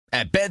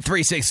At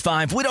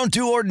Bet365, we don't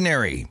do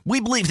ordinary. We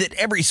believe that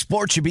every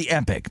sport should be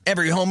epic.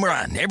 Every home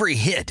run, every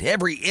hit,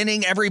 every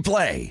inning, every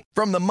play.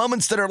 From the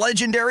moments that are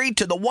legendary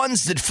to the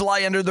ones that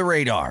fly under the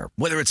radar.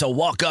 Whether it's a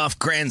walk-off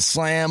grand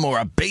slam or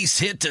a base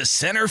hit to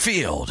center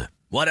field.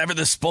 Whatever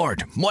the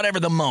sport, whatever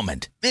the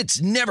moment.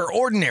 It's never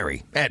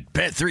ordinary at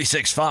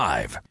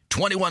Bet365.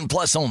 21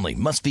 plus only.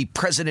 Must be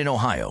present in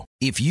Ohio.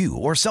 If you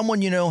or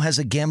someone you know has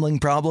a gambling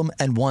problem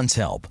and wants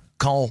help,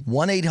 call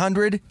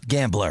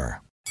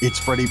 1-800-GAMBLER. It's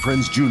Freddie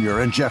Prinze Jr.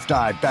 and Jeff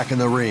Dye back in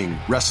the ring.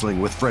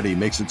 Wrestling with Freddie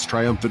makes its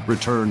triumphant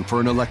return for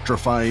an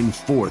electrifying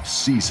 4th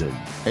season.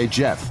 Hey,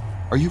 Jeff,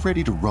 are you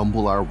ready to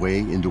rumble our way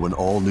into an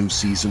all-new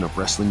season of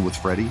Wrestling with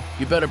Freddie?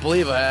 You better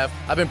believe I have.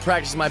 I've been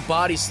practicing my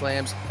body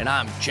slams, and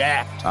I'm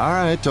jacked. All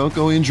right, don't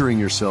go injuring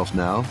yourself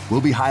now.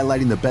 We'll be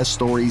highlighting the best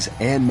stories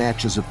and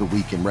matches of the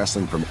week in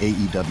wrestling from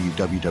AEW,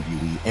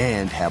 WWE,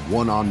 and have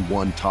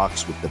one-on-one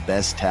talks with the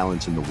best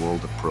talents in the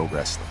world of pro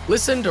wrestling.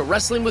 Listen to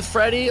Wrestling with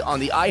Freddie on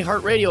the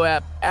iHeartRadio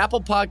app,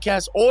 Apple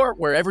Podcasts, or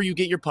wherever you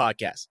get your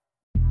podcasts.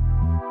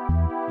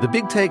 The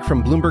Big Take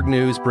from Bloomberg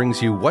News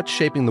brings you what's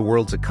shaping the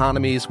world's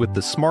economies with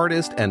the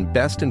smartest and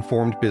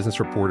best-informed business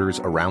reporters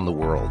around the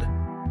world.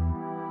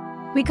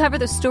 We cover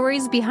the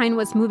stories behind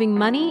what's moving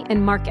money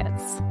and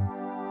markets,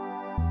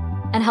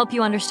 and help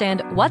you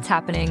understand what's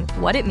happening,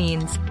 what it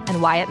means,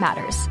 and why it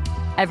matters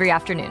every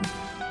afternoon.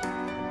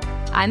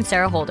 I'm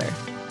Sarah Holder.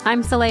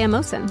 I'm Saleha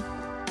Mohsin.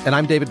 And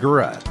I'm David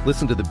Gura.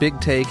 Listen to The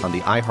Big Take on the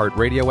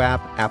iHeartRadio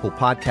app, Apple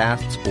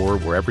Podcasts, or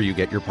wherever you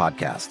get your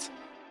podcasts.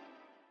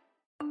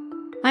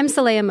 I'm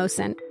Saleha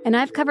Mohsin, and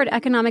I've covered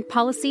economic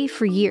policy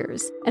for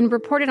years and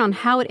reported on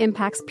how it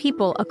impacts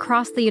people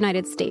across the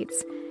United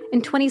States.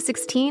 In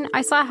 2016,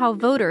 I saw how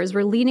voters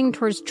were leaning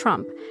towards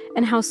Trump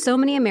and how so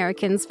many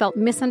Americans felt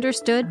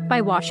misunderstood by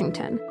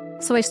Washington.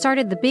 So I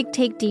started The Big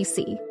Take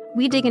DC.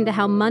 We dig into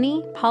how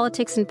money,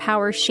 politics, and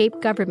power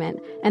shape government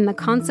and the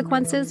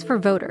consequences for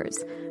voters.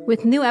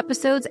 With new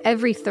episodes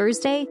every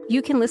Thursday,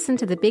 you can listen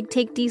to The Big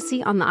Take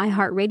DC on the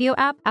iHeartRadio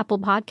app, Apple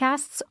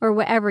Podcasts, or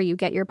wherever you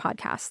get your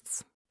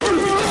podcasts.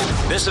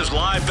 This is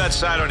Live Bet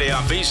Saturday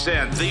on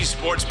VSiN, the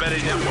Sports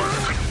Betting Network.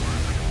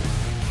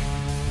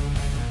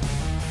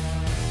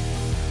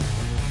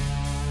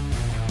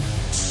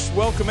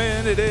 Welcome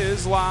in. It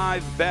is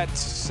Live Bet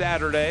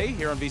Saturday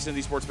here on VSiN,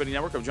 the Sports Betting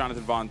Network. I'm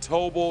Jonathan Von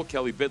Tobel,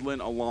 Kelly Bidlin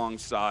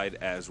alongside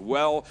as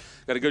well.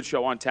 Got a good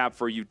show on tap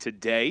for you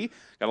today.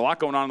 Got a lot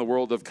going on in the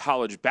world of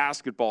college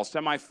basketball.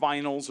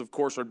 Semifinals, of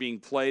course, are being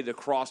played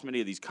across many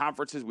of these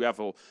conferences. We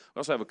also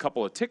have a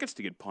couple of tickets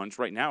to get punched.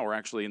 Right now, we're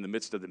actually in the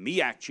midst of the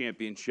MEAC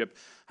Championship.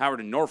 Howard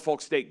and Norfolk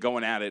State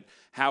going at it.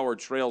 Howard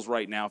trails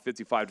right now,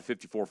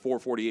 55-54,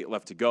 4:48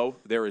 left to go.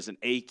 There is an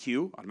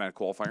AQ, automatic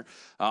qualifier,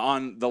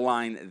 on the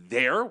line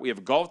there. We have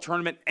a golf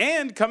tournament,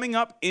 and coming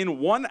up in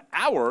 1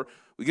 hour,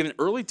 we get an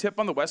early tip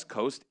on the West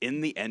Coast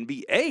in the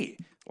NBA.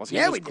 Los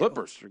Angeles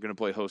Clippers are going to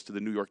play host to the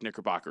New York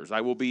Knickerbockers.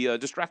 I will be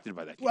distracted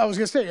by that game. Well, I was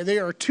going to say,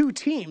 there are two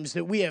teams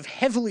that we have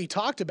heavily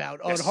talked about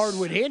on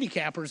Hardwood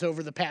Handicappers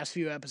over the past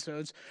few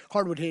episodes.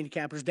 Hardwood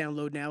Handicappers,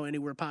 download now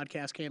anywhere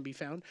podcasts can be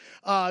found.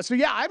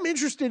 I'm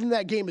interested in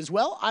that game as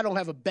well. I don't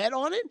have a bet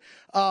on it.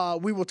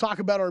 We will talk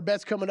about our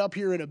bets coming up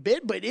here in a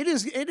bit, but it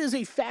is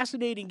a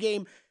fascinating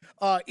game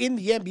in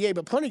the NBA,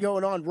 but plenty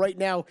going on right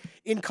now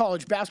in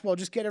college basketball.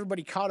 Just get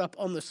everybody caught up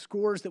on the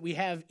scores that we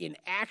have in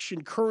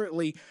action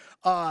currently.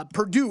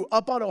 Purdue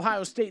up on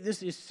Ohio State.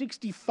 This is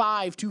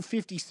 65-57,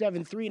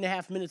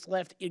 3.5 minutes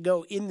left to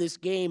go in this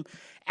game.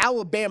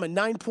 Alabama,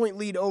 9-point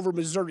lead over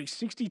Missouri,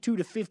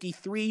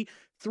 62-53.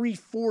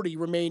 3:40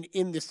 remain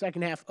in the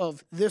second half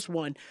of this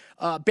one.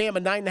 Bama,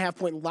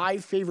 9.5-point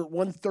live favorite,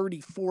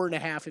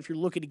 134.5 if you're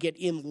looking to get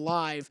in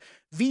live.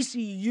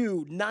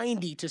 VCU,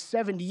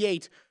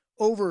 90-78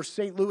 over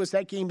St. Louis.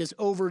 That game is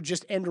over,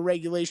 just end of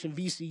regulation.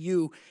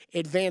 VCU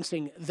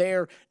advancing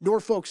there.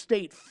 Norfolk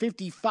State,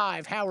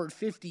 55. Howard,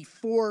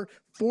 54.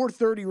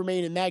 4:30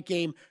 remain in that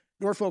game.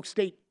 Norfolk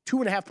State,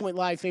 2.5-point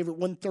live favorite,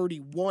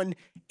 131.5.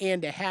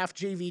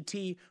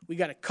 JVT. We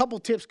got a couple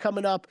tips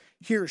coming up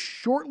here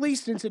shortly.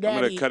 Cincinnati.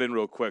 I'm going to cut in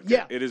real quick.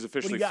 Yeah. It is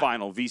officially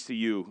final.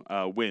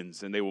 VCU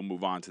wins, and they will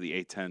move on to the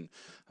A-10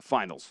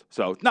 finals.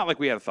 So not like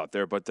we had a thought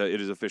there, but it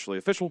is officially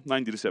official.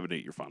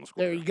 90-78, your final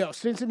score. There you go.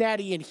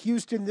 Cincinnati and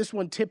Houston. This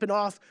one tipping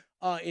off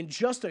in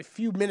just a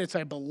few minutes,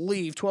 I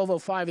believe.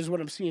 12:05 is what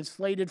I'm seeing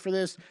slated for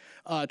this.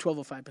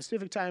 12:05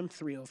 Pacific time,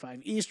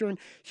 3:05 Eastern.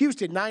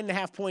 Houston,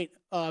 9.5-point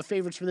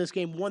favorites for this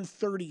game,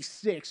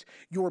 136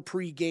 your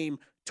pregame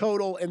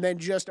total. And then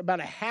just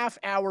about a half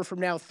hour from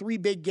now, three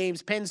big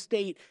games, Penn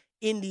State,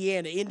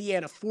 Indiana.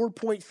 Indiana,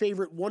 4-point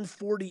favorite,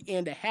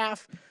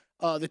 140.5.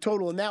 The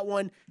total in that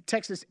one.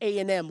 Texas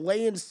A&M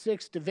laying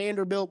 6 to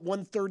Vanderbilt,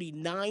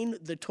 139.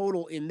 The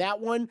total in that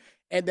one.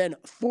 And then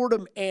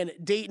Fordham and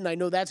Dayton. I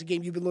know that's a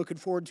game you've been looking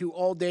forward to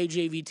all day,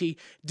 JVT.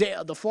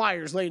 The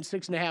Flyers laying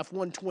 6.5,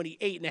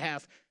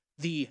 128.5.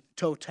 The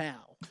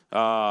total.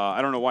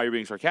 I don't know why you're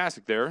being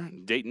sarcastic there.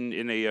 Dayton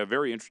in a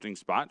very interesting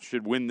spot,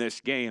 should win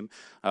this game.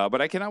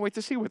 But I cannot wait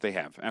to see what they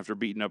have after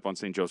beating up on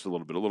St. Joseph a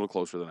little bit, a little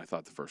closer than I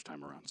thought the first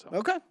time around. So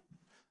okay.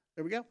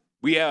 There we go.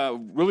 We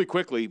really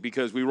quickly,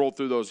 because we rolled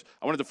through those,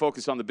 I wanted to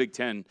focus on the Big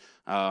Ten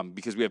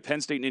because we have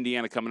Penn State and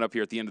Indiana coming up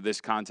here at the end of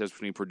this contest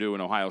between Purdue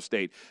and Ohio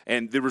State.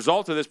 And the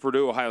result of this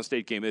Purdue-Ohio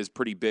State game is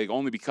pretty big,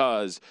 only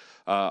because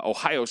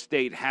Ohio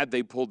State, had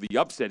they pulled the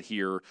upset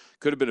here,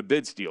 could have been a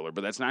bid stealer,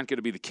 but that's not going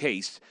to be the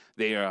case.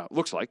 They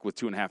looks like with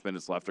 2.5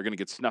 minutes left, they're going to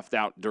get snuffed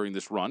out during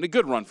this run. A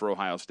good run for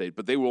Ohio State,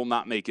 but they will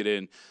not make it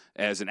in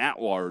as an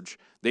at-large.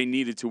 They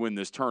needed to win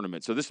this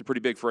tournament. So this is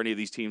pretty big for any of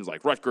these teams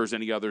like Rutgers,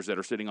 any others that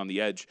are sitting on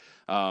the edge,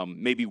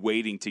 maybe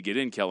waiting to get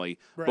in, Kelly.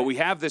 Right. But we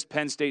have this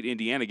Penn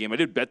State-Indiana game. I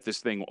did bet this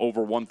thing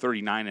over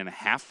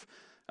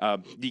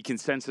 139.5. The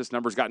consensus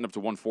number's gotten up to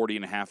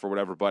 140.5 or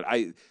whatever, but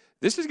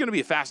this is going to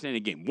be a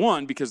fascinating game.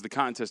 One, because the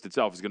contest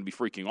itself is going to be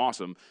freaking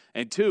awesome.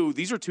 And two,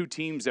 these are two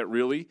teams that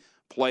really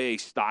play a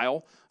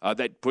style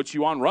that puts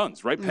you on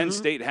runs, right? Mm-hmm. Penn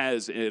State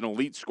has an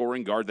elite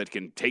scoring guard that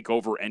can take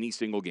over any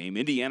single game.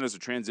 Indiana's a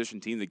transition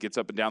team that gets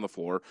up and down the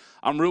floor.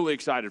 I'm really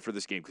excited for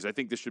this game because I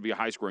think this should be a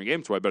high-scoring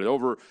game, so I bet it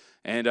over.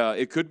 And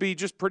it could be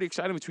just pretty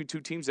exciting between two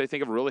teams that I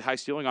think have a really high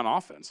ceiling on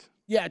offense.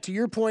 Yeah, to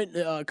your point,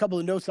 a couple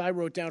of notes I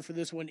wrote down for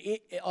this one.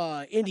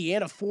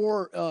 Indiana,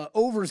 4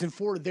 overs in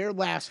 4 of their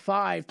last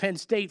 5. Penn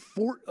State,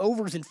 4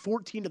 overs in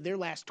 14 of their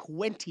last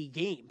 20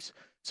 games.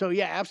 So,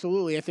 yeah,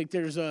 absolutely. I think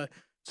there's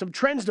some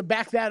trends to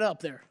back that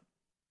up there.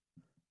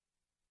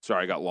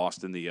 Sorry, I got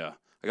lost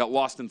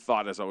in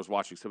thought as I was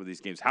watching some of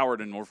these games.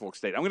 Howard and Norfolk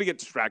State. I'm going to get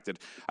distracted,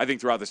 I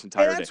think, throughout this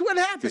entire day. That's what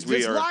happens.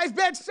 It's Live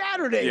Bet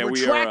Saturday. Yeah,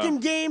 we're tracking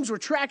games. We're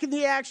tracking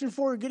the action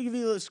for. We're going to give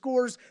you the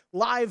scores,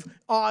 live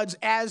odds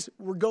as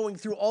we're going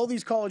through all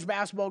these college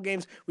basketball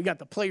games. We got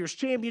the Players'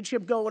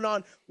 Championship going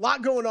on. A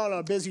lot going on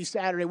a busy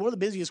Saturday. One of the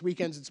busiest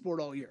weekends in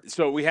sport all year.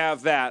 So we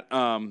have that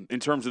in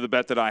terms of the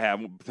bet that I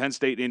have. Penn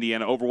State,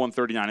 Indiana, over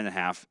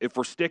 139.5. If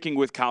we're sticking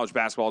with college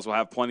basketballs, we'll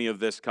have plenty of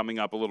this coming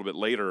up a little bit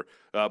later,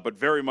 but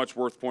very much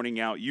worth pointing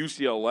out.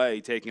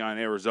 UCLA taking on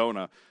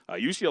Arizona.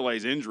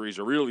 UCLA's injuries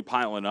are really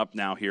piling up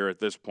now here at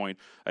this point.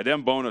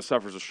 Adem Bona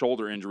suffers a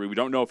shoulder injury. We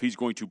don't know if he's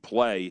going to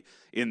play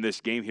in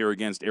this game here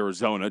against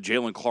Arizona.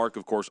 Jalen Clark,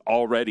 of course,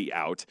 already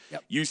out.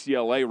 Yep.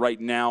 UCLA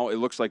right now, it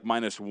looks like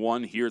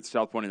 -1 here at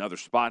South Point and other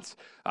spots.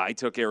 I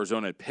took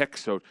Arizona at pick,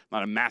 so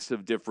not a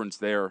massive difference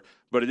there.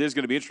 But it is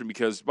going to be interesting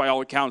because, by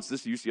all accounts,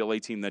 this is a UCLA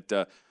team that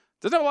doesn't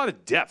have a lot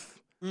of depth.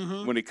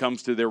 Mm-hmm. When it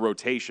comes to their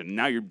rotation.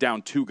 Now you're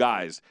down 2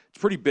 guys. It's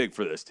pretty big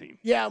for this team.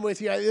 Yeah, I'm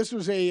with you. This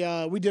was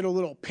we did a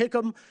little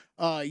pick'em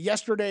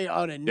yesterday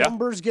on a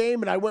numbers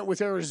game, and I went with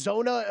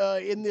Arizona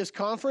in this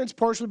conference,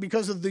 partially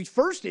because of the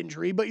first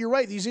injury. But you're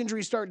right, these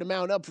injuries starting to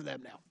mount up for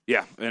them now.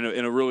 Yeah, in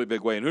a really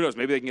big way. And who knows,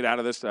 maybe they can get out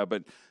of this.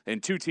 But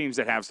in 2 teams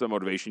that have some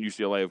motivation,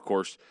 UCLA, of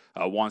course,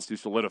 wants to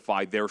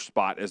solidify their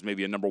spot as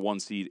maybe a number 1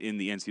 seed in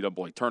the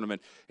NCAA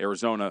tournament.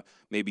 Arizona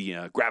maybe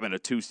grabbing a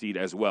 2 seed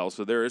as well.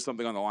 So there is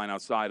something on the line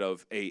outside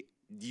of a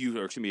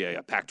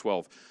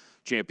Pac-12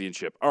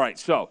 championship. All right,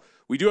 so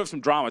we do have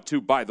some drama,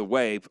 too, by the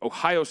way.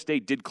 Ohio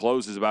State did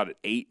close as about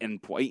an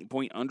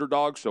 8-point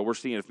underdog, so we're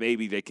seeing if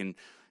maybe they can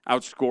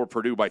outscore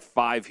Purdue by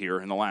 5 here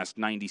in the last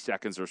 90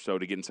 seconds or so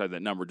to get inside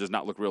that number. Does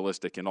not look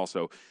realistic, and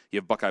also you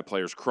have Buckeye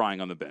players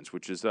crying on the bench,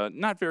 which is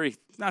not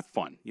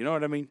fun. You know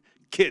what I mean?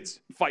 Kids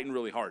fighting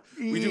really hard.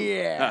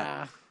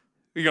 Yeah.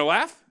 You gonna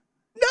laugh?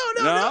 No,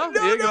 I'm not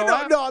going to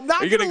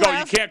laugh. Are you going to go,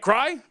 you can't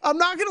cry? I'm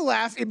not going to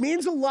laugh. It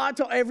means a lot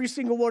to every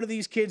single one of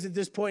these kids at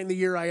this point in the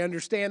year. I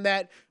understand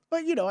that.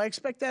 But, I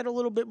expect that a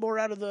little bit more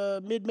out of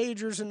the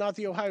mid-majors and not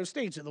the Ohio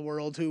States of the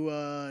world who,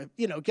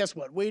 guess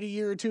what? Wait a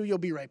year or 2, you'll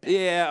be right back.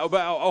 Yeah,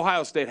 but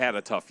Ohio State had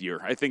a tough year.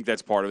 I think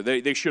that's part of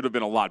it. They should have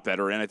been a lot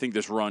better, and I think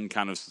this run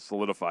kind of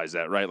solidifies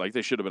that, right? Like,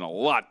 they should have been a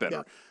lot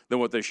better than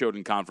what they showed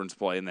in conference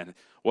play, and that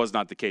was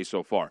not the case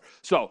so far.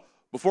 So,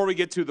 before we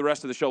get to the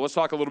rest of the show, let's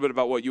talk a little bit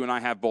about what you and I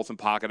have both in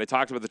pocket. I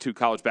talked about the 2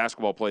 college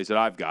basketball plays that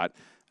I've got.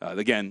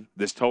 Again,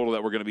 this total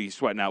that we're going to be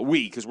sweating out.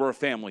 Because we're a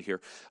family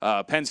here.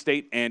 Penn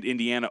State and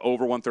Indiana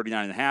over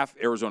 139.5.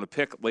 Arizona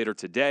pick later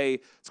today.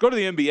 Let's go to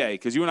the NBA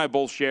because you and I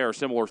both share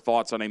similar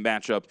thoughts on a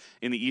matchup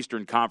in the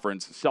Eastern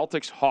Conference.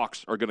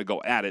 Celtics-Hawks are going to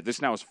go at it.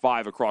 This now is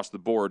 5 across the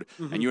board,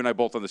 and you and I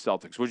both on the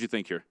Celtics. What did you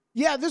think here?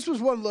 Yeah, this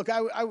was one look.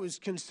 I was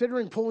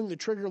considering pulling the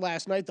trigger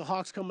last night. The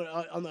Hawks coming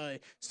on the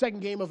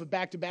second game of a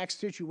back-to-back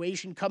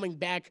situation, coming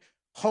back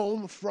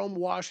home from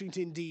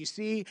Washington,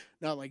 D.C.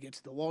 Not like it's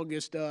the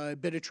longest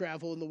bit of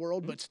travel in the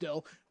world, but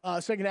still.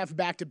 Second half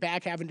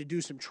back-to-back, having to do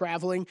some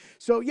traveling.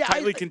 So, yeah.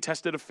 Tightly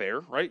contested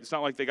affair, right? It's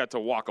not like they got to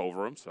walk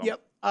over them. So.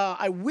 Yep.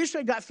 I wish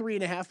I got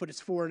 3.5, but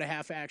it's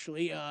 4.5,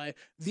 actually.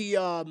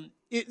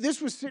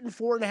 This was sitting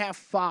 4.5,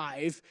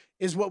 5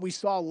 is what we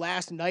saw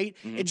last night.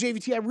 Mm-hmm. And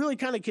JVT, I really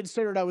kind of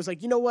considered, I was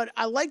like, you know what?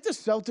 I like the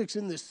Celtics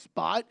in this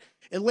spot.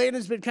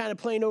 Atlanta's been kind of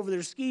playing over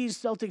their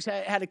skis. Celtics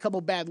had a couple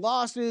bad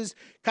losses,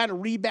 kind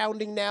of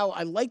rebounding now.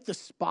 I like the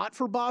spot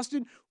for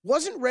Boston.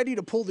 Wasn't ready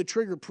to pull the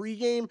trigger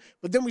pregame,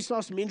 but then we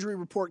saw some injury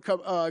report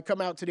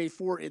come out today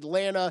for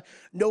Atlanta.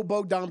 No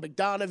Bogdan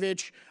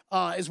Bogdanovic,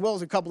 as well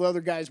as a couple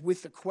other guys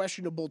with the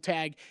questionable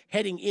tag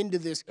heading into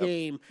this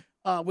game.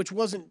 Which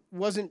wasn't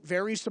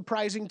very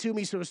surprising to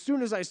me. So as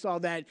soon as I saw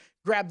that,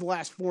 grabbed the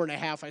last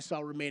 4.5 I saw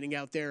remaining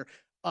out there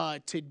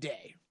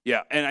today.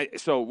 Yeah, and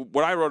so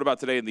what I wrote about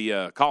today in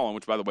the column,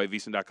 which, by the way,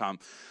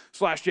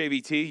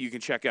 vsin.com/JVT, you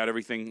can check out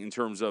everything in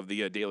terms of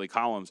the daily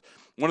columns.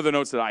 One of the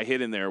notes that I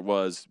hit in there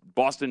was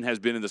Boston has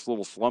been in this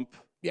little slump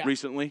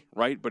recently,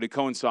 right? But it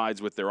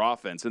coincides with their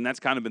offense, and that's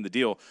kind of been the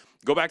deal.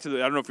 Go back to I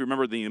don't know if you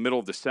remember the middle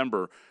of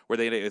December where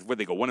they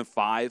go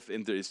 1-5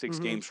 into a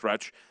 6-game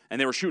stretch,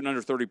 and they were shooting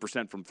under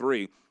 30% from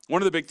three.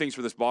 One of the big things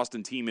for this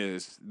Boston team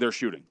is their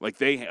shooting. Like,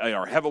 they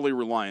are heavily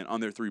reliant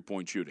on their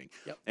three-point shooting.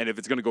 Yep. And if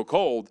it's going to go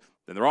cold,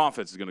 then their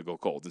offense is going to go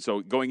cold. And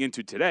so going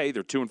into today,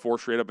 they're 2-4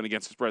 straight up and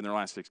against the spread in their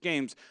last 6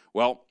 games.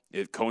 Well,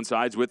 it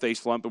coincides with a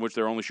slump in which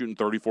they're only shooting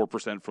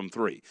 34% from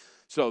three.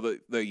 So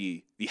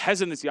the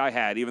hesitancy I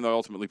had, even though I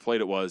ultimately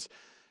played it, was,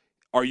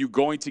 are you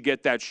going to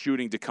get that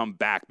shooting to come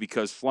back?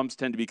 Because slumps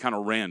tend to be kind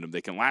of random.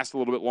 They can last a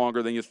little bit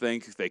longer than you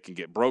think. They can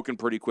get broken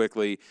pretty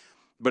quickly.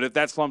 But if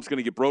that slump's going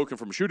to get broken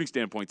from a shooting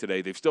standpoint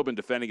today, they've still been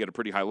defending at a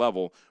pretty high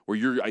level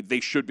where they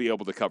should be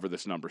able to cover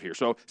this number here.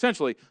 So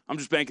essentially, I'm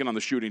just banking on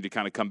the shooting to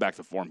kind of come back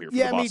to form here for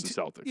the Boston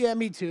Celtics. Yeah,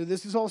 me too.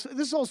 This is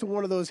also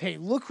one of those, hey,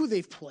 look who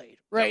they've played,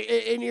 right?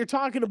 Yep. And you're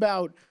talking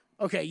about,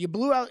 okay, you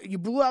blew out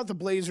the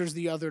Blazers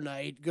the other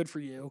night. Good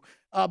for you.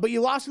 But you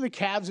lost to the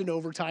Cavs in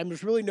overtime.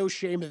 There's really no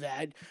shame of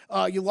that.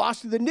 You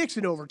lost to the Knicks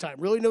in overtime.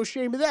 Really no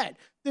shame of that.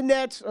 The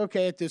Nets,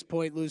 okay, at this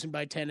point, losing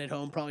by 10 at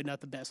home, probably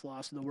not the best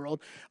loss in the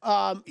world.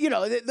 And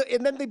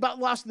then they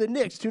lost to the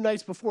Knicks 2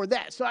 nights before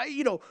that. So,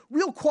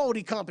 real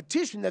quality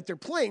competition that they're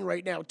playing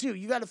right now, too.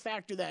 You got to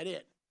factor that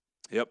in.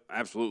 Yep,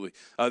 absolutely.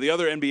 The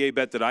other NBA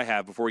bet that I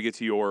have before we get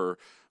to your,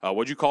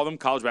 what'd you call them,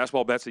 college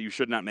basketball bets that you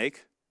should not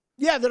make?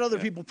 Yeah, that other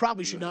people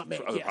probably should not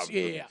make. Yes.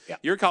 Yeah.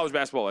 You're a college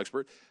basketball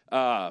expert. We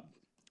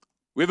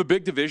have a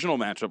big divisional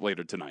matchup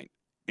later tonight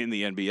in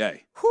the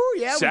NBA.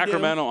 Yeah,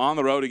 Sacramento on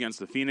the road against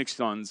the Phoenix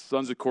Suns.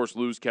 Suns, of course,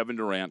 lose Kevin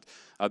Durant.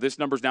 This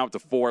number's now up to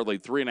 4.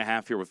 Laid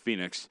 3.5 here with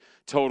Phoenix.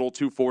 Total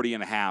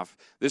 240.5.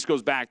 This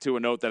goes back to a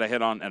note that I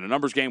hit on at a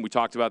numbers game. We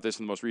talked about this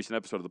in the most recent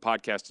episode of the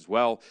podcast as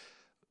well.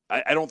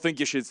 I don't think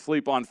you should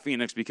sleep on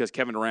Phoenix because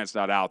Kevin Durant's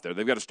not out there.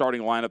 They've got a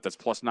starting lineup that's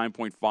plus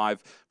 9.5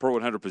 per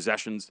 100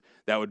 possessions.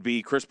 That would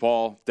be Chris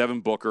Paul, Devin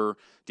Booker,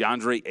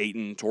 DeAndre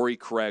Ayton, Torrey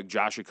Craig,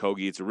 Josh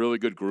Okogie. It's a really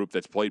good group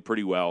that's played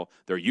pretty well.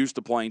 They're used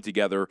to playing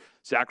together.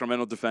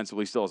 Sacramento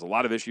defensively still has a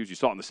lot of issues. You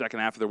saw it in the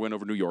second half of their win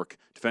over New York.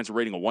 Defensive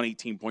rating of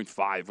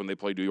 118.5 when they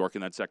played New York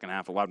in that second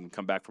half. Allowed them to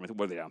come back from, I think,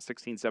 what were they down,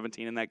 16-17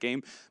 in that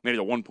game? Made it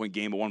a 1-point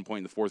game at one point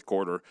in the fourth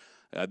quarter.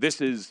 I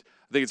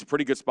think it's a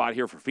pretty good spot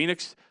here for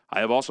Phoenix. I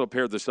have also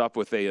paired this up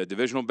with a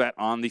divisional bet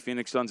on the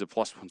Phoenix Suns at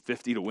plus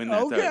 150 to win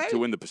that to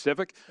win the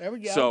Pacific. There we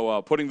go.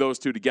 So putting those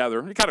two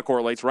together, it kind of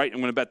correlates, right? I'm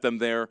going to bet them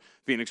there.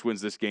 Phoenix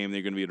wins this game.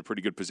 They're going to be in a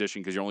pretty good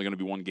position because you're only going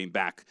to be 1 game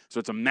back. So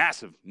it's a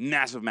massive,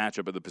 massive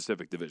matchup of the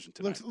Pacific Division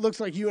tonight. Looks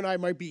like you and I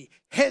might be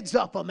heads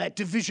up on that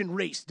division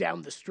race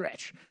down the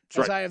stretch.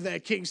 As I have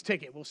that Kings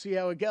ticket. We'll see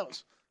how it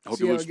goes. Hope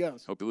you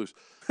lose.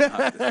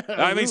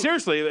 I mean,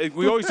 seriously,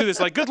 we always do this.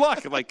 Like, good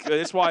luck. Like,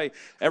 that's why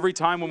every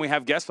time when we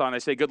have guests on, I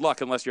say good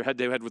luck unless you're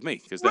head-to-head with me,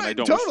 because then I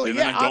don't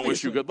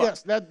wish you good luck.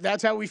 Yes,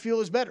 that's how we feel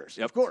as bettors.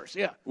 Yep. Of course,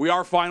 yeah. We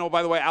are final,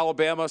 by the way.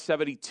 Alabama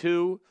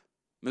 72,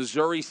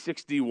 Missouri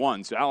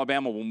 61. So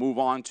Alabama will move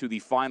on to the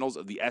finals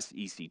of the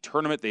SEC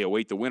tournament. They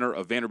await the winner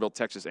of Vanderbilt,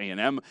 Texas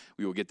A&M.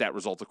 We will get that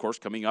result, of course,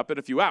 coming up in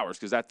a few hours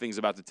because that thing's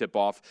about to tip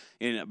off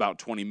in about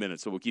 20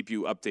 minutes. So we'll keep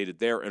you updated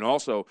there. And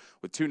also,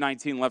 with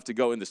 2:19 left to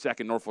go in the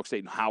second, Norfolk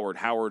State and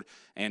Howard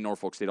and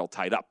Norfolk State all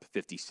tied up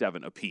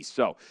 57 apiece.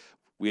 So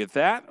we have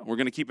that. We're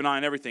going to keep an eye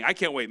on everything. I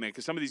can't wait, man,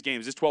 because some of these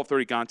games, this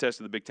 12:30 contest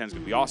in the Big Ten is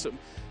going to be awesome.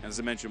 And as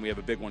I mentioned, we have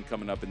a big one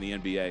coming up in the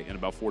NBA in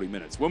about 40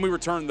 minutes. When we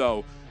return,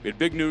 though, we had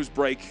big news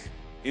break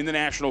in the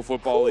National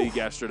Football League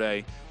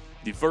yesterday.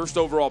 The first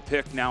overall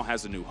pick now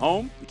has a new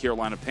home. The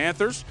Carolina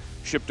Panthers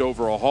shipped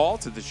over a haul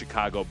to the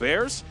Chicago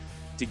Bears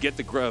to get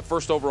the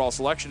first overall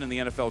selection in the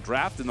NFL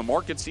draft, and the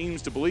market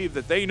seems to believe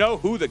that they know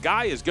who the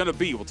guy is going to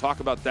be. We'll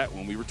talk about that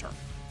when we return.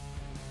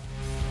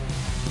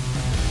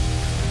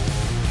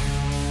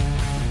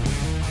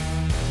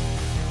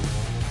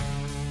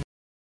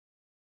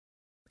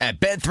 At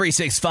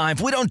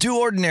Bet365, we don't do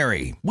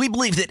ordinary. We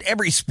believe that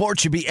every sport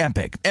should be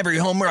epic. Every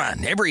home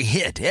run, every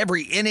hit,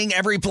 every inning,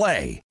 every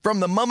play. From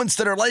the moments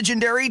that are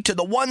legendary to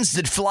the ones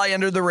that fly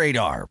under the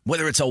radar.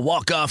 Whether it's a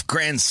walk-off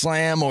grand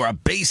slam or a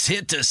base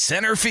hit to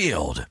center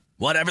field.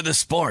 Whatever the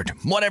sport,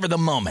 whatever the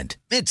moment.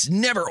 It's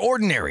never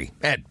ordinary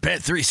at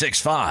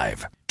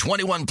Bet365.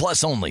 21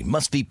 plus only.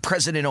 Must be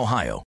present in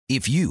Ohio.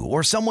 If you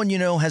or someone you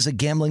know has a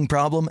gambling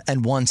problem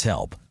and wants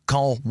help,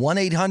 call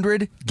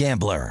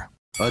 1-800-GAMBLER.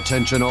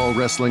 Attention all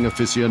wrestling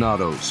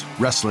aficionados.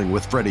 Wrestling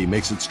with Freddie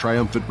makes its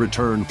triumphant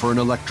return for an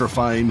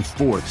electrifying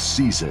 4th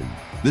season.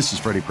 This is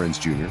Freddie Prinze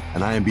Jr.,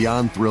 and I am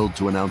beyond thrilled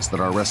to announce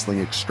that our wrestling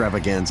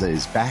extravaganza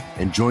is back,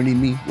 and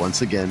joining me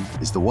once again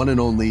is the one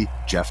and only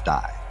Jeff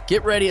Dye.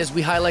 Get ready as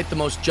we highlight the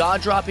most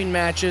jaw-dropping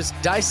matches,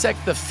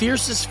 dissect the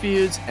fiercest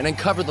feuds, and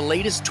uncover the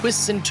latest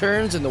twists and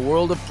turns in the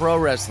world of pro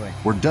wrestling.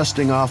 We're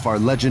dusting off our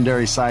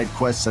legendary side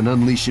quests and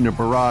unleashing a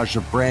barrage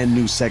of brand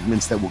new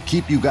segments that will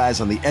keep you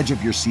guys on the edge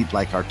of your seat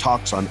like our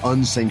talks on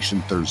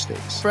Unsanctioned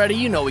Thursdays. Freddie,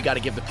 you know we got to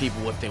give the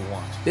people what they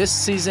want. This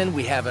season,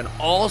 we have an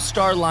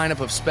all-star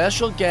lineup of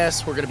special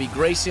guests who are going to be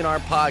gracing our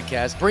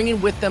podcast,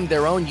 bringing with them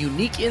their own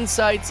unique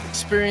insights,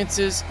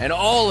 experiences, and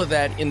all of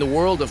that in the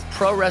world of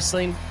pro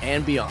wrestling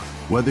and beyond.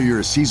 Whether you're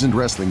a seasoned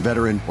wrestling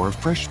veteran or a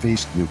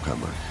fresh-faced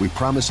newcomer, we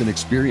promise an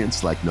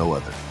experience like no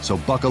other. So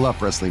buckle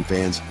up, wrestling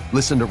fans.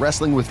 Listen to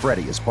Wrestling with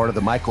Freddie as part of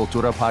the My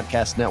Cultura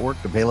Podcast Network,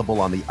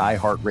 available on the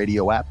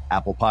iHeartRadio app,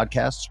 Apple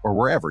Podcasts, or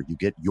wherever you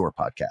get your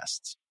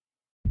podcasts.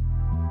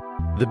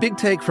 The Big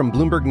Take from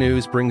Bloomberg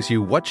News brings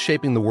you what's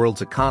shaping the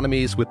world's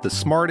economies with the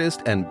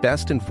smartest and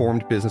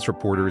best-informed business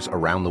reporters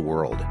around the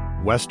world.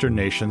 Western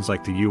nations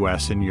like the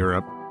U.S. and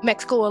Europe.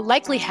 Mexico will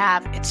likely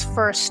have its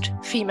first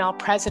female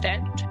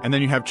president. And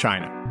then you have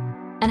China.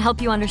 And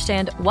help you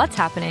understand what's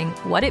happening,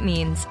 what it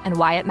means, and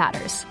why it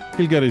matters.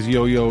 He'll get his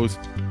yo-yos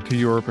to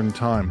Europe in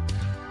time.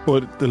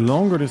 But the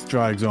longer this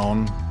drags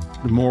on,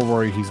 the more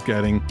worry he's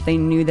getting. They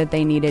knew that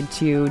they needed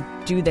to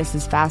do this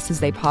as fast as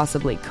they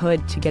possibly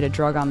could to get a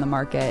drug on the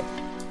market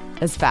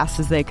as fast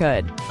as they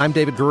could. I'm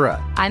David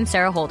Gura. I'm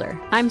Sarah Holder.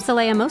 I'm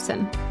Saleha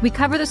Mohsin. We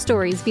cover the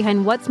stories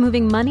behind what's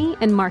moving money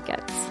and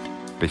markets.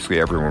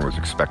 Basically, everyone was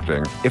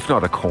expecting, if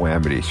not a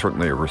calamity,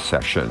 certainly a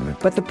recession.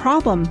 But the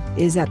problem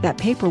is that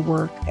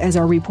paperwork, as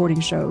our reporting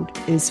showed,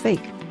 is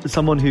fake. As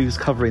someone who's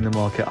covering the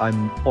market,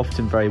 I'm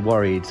often very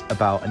worried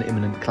about an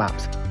imminent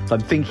collapse. So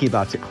I'm thinking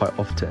about it quite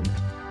often.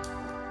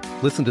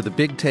 Listen to The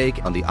Big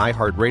Take on the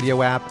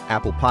iHeartRadio app,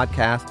 Apple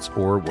Podcasts,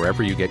 or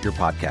wherever you get your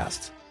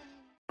podcasts.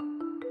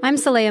 I'm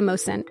Saleha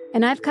Mohsin,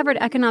 and I've covered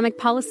economic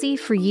policy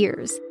for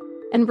years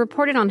and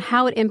reported on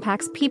how it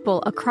impacts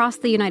people across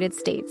the United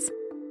States.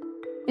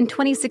 In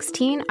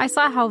 2016, I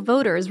saw how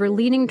voters were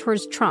leaning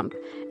towards Trump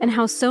and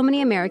how so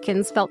many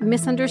Americans felt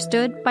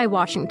misunderstood by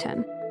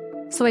Washington.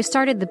 So I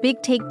started The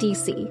Big Take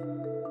DC.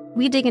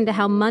 We dig into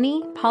how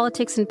money,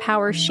 politics, and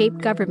power shape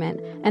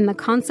government and the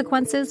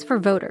consequences for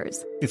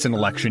voters. It's an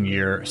election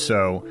year,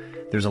 so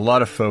there's a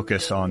lot of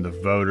focus on the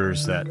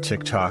voters that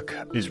TikTok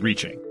is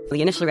reaching.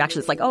 The initial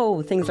reaction is like,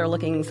 oh, things are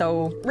looking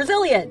so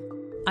resilient.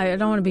 I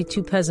don't want to be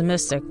too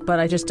pessimistic, but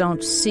I just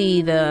don't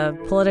see the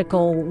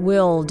political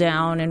will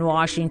down in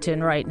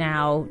Washington right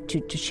now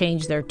to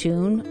change their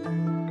tune.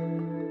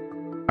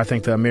 I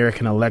think the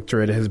American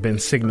electorate has been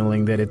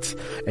signaling that it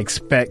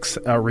expects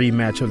a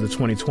rematch of the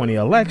 2020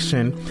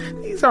 election.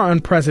 These are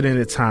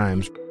unprecedented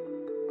times.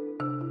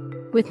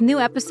 With new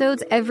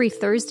episodes every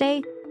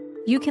Thursday,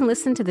 you can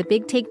listen to The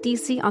Big Take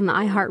DC on the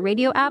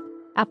iHeartRadio app,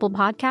 Apple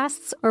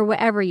Podcasts, or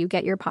wherever you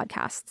get your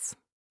podcasts.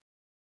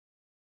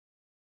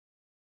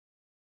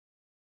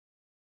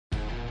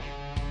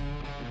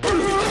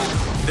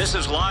 This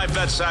is Live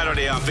Bet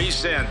Saturday on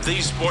VSiN, the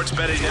Sports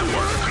Betting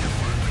Network.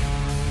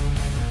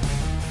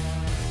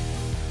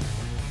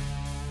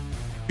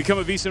 Become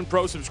a VSiN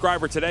Pro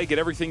subscriber today. Get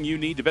everything you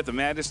need to bet the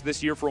madness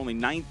this year for only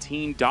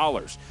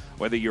 $19.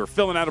 Whether you're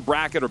filling out a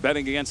bracket or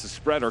betting against the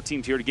spread, our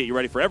team's here to get you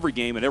ready for every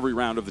game and every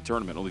round of the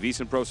tournament. Only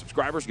VSiN Pro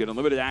subscribers get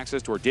unlimited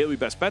access to our daily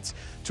best bets,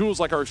 tools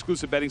like our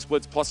exclusive betting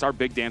splits, plus our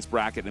big dance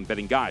bracket and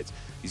betting guides.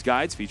 These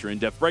guides feature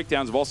in-depth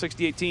breakdowns of all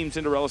 68 teams,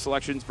 Cinderella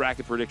selections,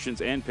 bracket predictions,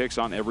 and picks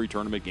on every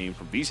tournament game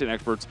from VSiN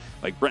experts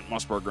like Brent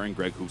Musburger and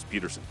Greg Hoops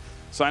Peterson.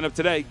 Sign up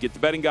today, get the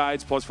betting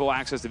guides, plus full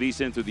access to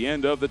VSiN through the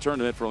end of the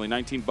tournament for only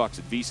 $19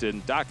 at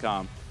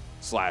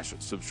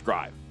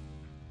vsin.com/subscribe.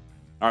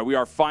 All right, we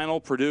are final.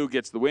 Purdue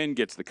gets the win,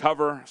 gets the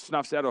cover,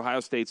 snuffs out Ohio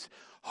State's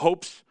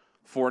hopes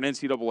for an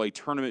NCAA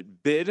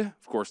tournament bid.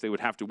 Of course, they would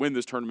have to win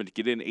this tournament to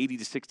get in.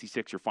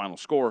 80-66 your final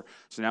score.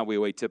 So now we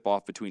await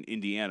tip-off between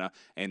Indiana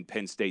and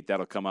Penn State.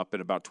 That'll come up in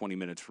about 20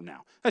 minutes from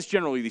now. That's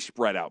generally the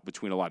spread out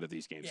between a lot of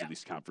these games in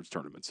these conference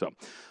tournaments. So,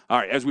 all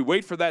right, as we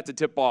wait for that to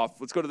tip off,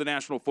 let's go to the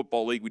National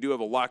Football League. We do have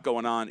a lot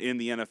going on in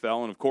the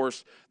NFL, and, of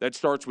course, that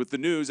starts with the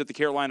news that the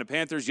Carolina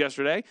Panthers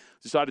yesterday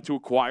decided to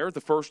acquire the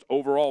first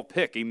overall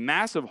pick, a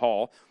massive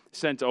haul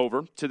sent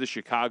over to the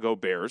Chicago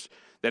Bears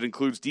that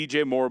includes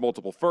DJ Moore,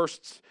 multiple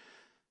firsts,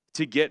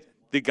 to get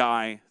the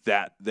guy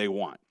that they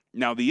want.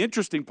 Now, the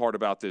interesting part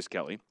about this,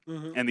 Kelly,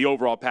 and the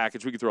overall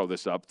package, we can throw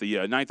this up, the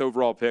 9th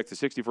overall pick, the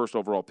 61st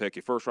overall pick,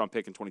 a first-round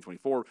pick in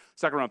 2024,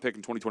 second-round pick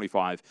in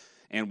 2025,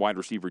 and wide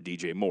receiver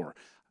DJ Moore.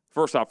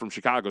 First off, from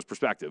Chicago's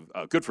perspective,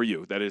 good for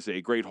you. That is a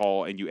great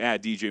haul, and you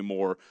add DJ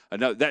Moore.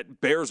 That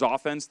Bears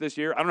offense this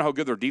year, I don't know how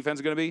good their defense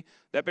is going to be.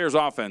 That Bears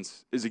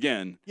offense is,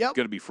 again, going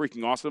to be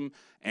freaking awesome.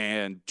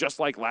 And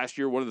just like last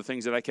year, one of the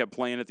things that I kept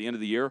playing at the end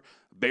of the year,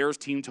 Bears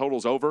team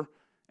totals over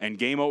and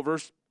game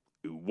overs.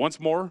 Once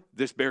more,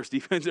 this Bears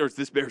defense or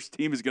this Bears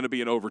team is going to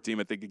be an over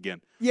team, I think,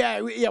 again. Yeah,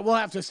 we'll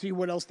have to see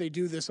what else they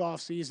do this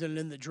offseason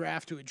in the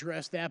draft to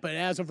address that. But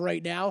as of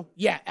right now,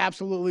 yeah,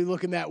 absolutely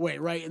looking that way,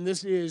 right? And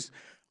this is,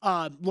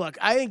 look,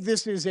 I think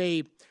this is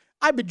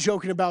I've been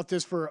joking about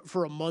this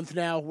for a month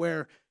now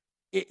where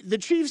the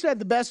Chiefs had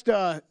the best,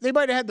 they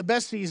might have had the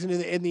best season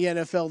in the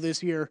NFL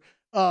this year,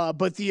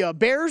 But the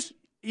Bears,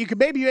 you could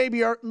maybe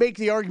make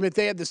the argument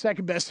they had the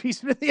second best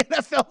season in the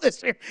NFL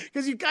this year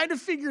because you kind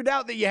of figured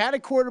out that you had a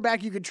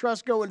quarterback you could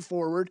trust going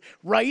forward,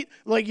 right?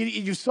 Like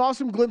you saw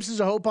some glimpses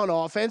of hope on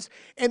offense,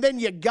 and then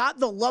you got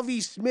the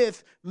Lovie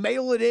Smith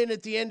mail it in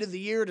at the end of the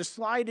year to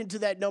slide into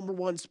that number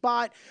one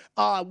spot.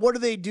 What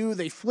do?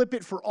 They flip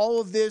it for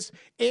all of this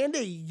and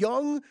a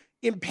young,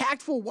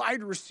 impactful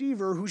wide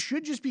receiver who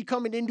should just be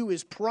coming into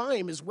his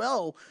prime as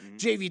well,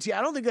 JVT.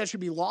 I don't think that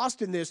should be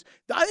lost in this.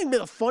 I think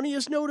the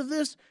funniest note of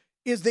this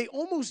is they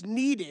almost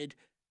needed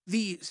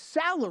the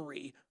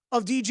salary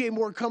of DJ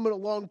Moore coming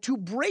along to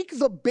break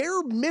the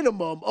bare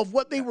minimum of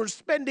what they were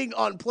spending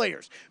on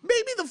players.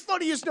 Maybe the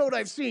funniest note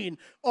I've seen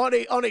on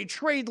a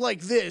trade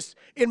like this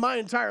in my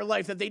entire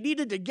life, that they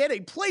needed to get a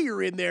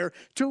player in there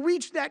to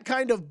reach that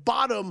kind of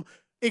bottom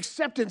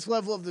acceptance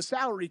level of the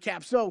salary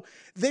cap. So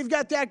they've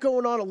got that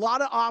going on. A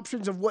lot of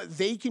options of what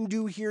they can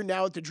do here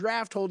now at the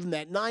draft, holding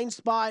that 9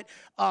 spot.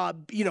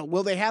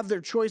 Will they have their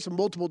choice of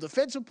multiple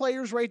defensive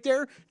players right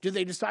there? Do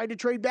they decide to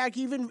trade back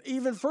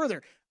even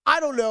further?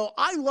 I don't know.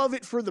 I love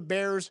it for the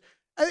Bears.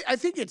 I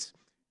think it's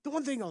the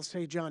one thing I'll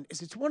say, John,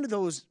 is it's one of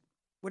those,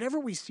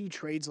 whenever we see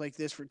trades like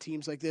this for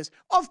teams like this,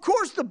 of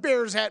course the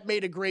Bears had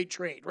made a great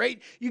trade,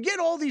 right? You get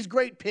all these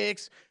great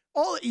picks.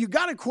 You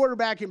got a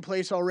quarterback in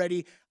place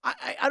already.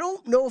 I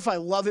don't know if I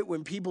love it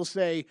when people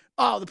say,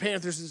 oh, the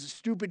Panthers is a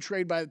stupid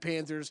trade by the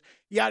Panthers,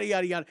 yada,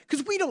 yada, yada,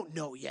 because we don't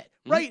know yet,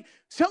 right?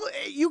 So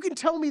you can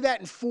tell me that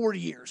in 4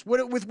 years.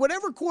 With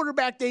whatever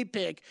quarterback they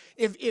pick,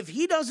 if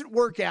he doesn't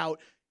work out,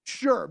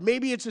 sure,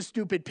 maybe it's a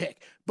stupid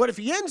pick. But if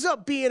he ends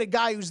up being a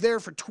guy who's there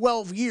for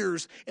 12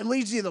 years and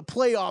leads you to the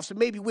playoffs and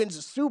maybe wins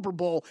a Super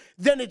Bowl,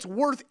 then it's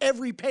worth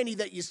every penny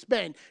that you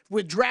spend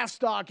with draft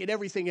stock and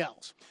everything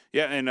else.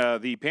 Yeah,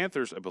 and the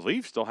Panthers, I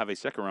believe, still have a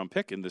second-round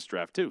pick in this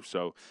draft, too.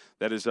 So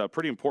that is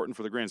pretty important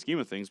for the grand scheme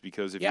of things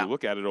because if you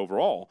look at it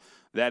overall,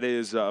 that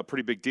is a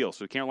pretty big deal.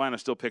 So Carolina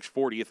still picks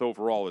 40th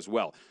overall as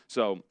well.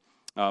 So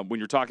when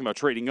you're talking about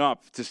trading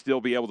up to still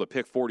be able to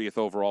pick 40th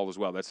overall as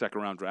well, that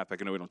second-round draft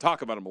pick, I know we don't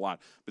talk about them a lot,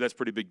 but that's a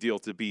pretty big deal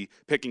to be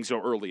picking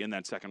so early in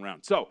that second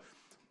round. So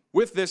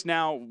with this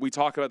now, we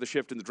talk about the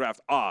shift in the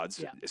draft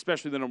odds,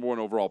 especially the number one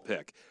overall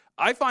pick.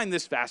 I find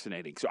this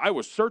fascinating. So I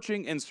was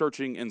searching and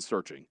searching and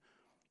searching.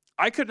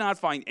 I could not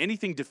find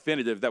anything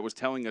definitive that was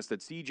telling us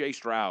that C.J.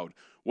 Stroud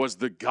was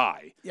the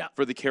guy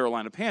for the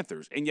Carolina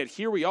Panthers. And yet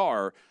here we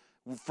are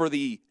for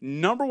the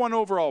number one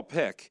overall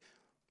pick,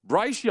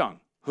 Bryce Young,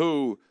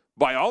 who –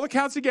 by all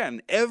accounts,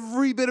 again,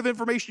 every bit of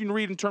information you can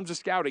read in terms of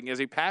scouting,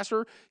 as a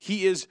passer,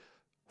 he is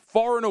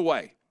far and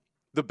away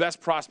the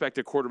best prospect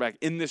at quarterback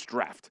in this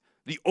draft.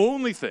 The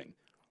only thing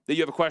that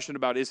you have a question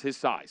about is his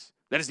size.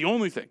 That is the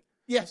only thing.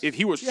 Yes. If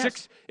he was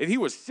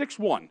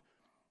 6'1",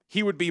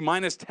 he would be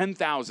minus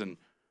 10,000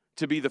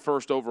 to be the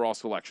first overall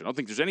selection. I don't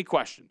think there's any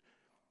question.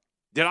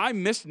 Did I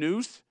miss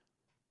news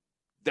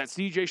that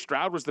C.J.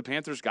 Stroud was the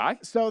Panthers guy?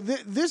 So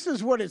this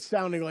is what it's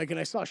sounding like, and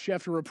I saw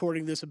Schefter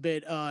reporting this a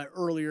bit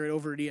earlier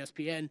over at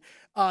ESPN,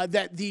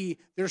 that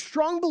there's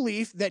strong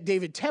belief that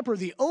David Tepper,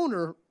 the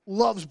owner,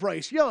 loves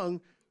Bryce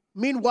Young.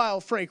 Meanwhile,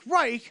 Frank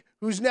Reich,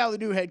 who's now the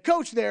new head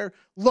coach there,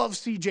 loves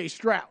C.J.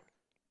 Stroud.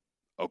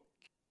 Oh,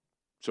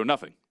 so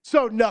nothing.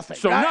 So nothing.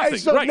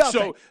 Right.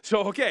 Nothing.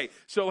 So okay.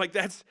 So like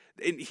that's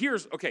 – and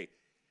here's – okay.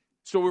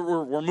 So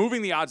we're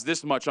moving the odds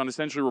this much on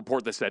essentially a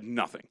report that said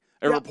nothing.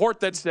 A report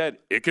that said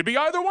it could be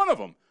either one of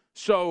them.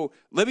 So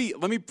let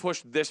me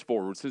push this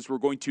forward since we're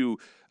going to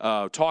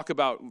talk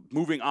about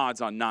moving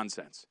odds on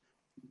nonsense.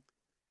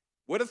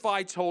 What if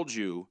I told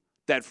you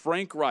that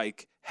Frank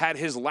Reich had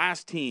his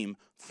last team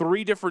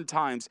 3 different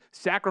times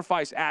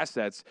sacrifice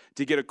assets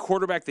to get a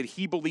quarterback that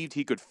he believed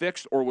he could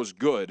fix or was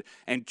good,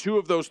 and 2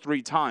 of those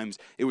 3 times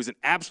it was an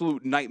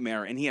absolute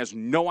nightmare, and he has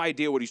no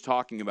idea what he's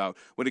talking about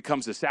when it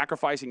comes to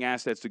sacrificing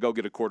assets to go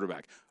get a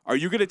quarterback? Are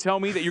you going to tell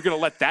me that you're going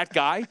to let that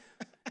guy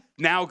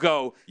now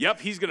go, yep,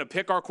 he's going to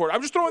pick our quarterback?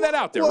 I'm just throwing that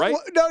out there, right?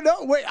 No,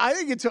 wait. I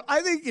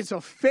think it's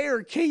a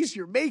fair case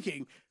you're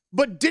making,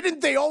 but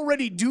didn't they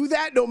already do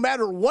that no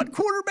matter what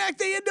quarterback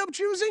they end up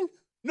choosing?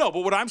 No,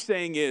 but what I'm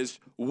saying is,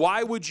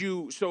 why would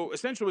you – so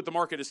essentially what the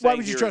market is saying – Why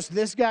would you trust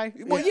this guy?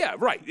 Well, yeah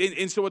right.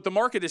 And so what the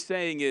market is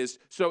saying is,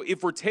 so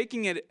if we're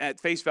taking it at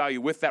face value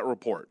with that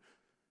report,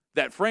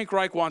 that Frank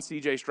Reich wants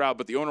C.J. Stroud,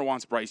 but the owner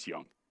wants Bryce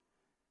Young,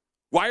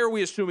 why are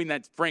we assuming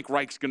that Frank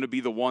Reich's going to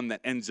be the one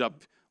that ends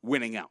up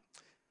winning out?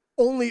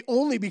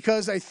 Only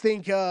because I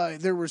think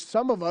there were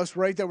some of us,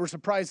 right, that were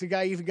surprised the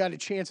guy even got a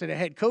chance at a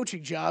head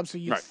coaching job. So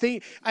you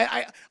think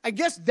I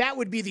guess that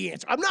would be the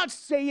answer. I'm not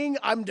saying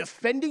I'm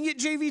defending it,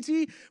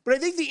 JVT, but I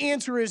think the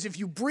answer is if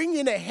you bring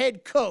in a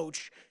head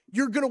coach,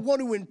 you're going to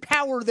want to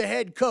empower the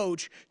head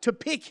coach to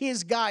pick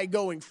his guy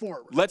going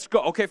forward. Let's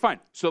go. Okay,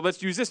 fine. So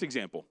let's use this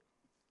example.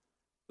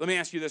 Let me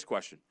ask you this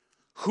question.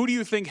 Who do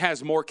you think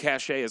has more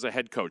cachet as a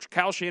head coach,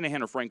 Kyle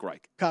Shanahan or Frank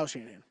Reich? Kyle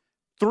Shanahan.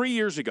 3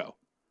 years ago,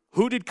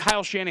 who did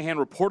Kyle Shanahan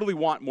reportedly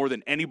want more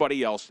than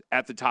anybody else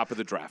at the top of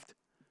the draft?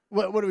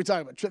 What are we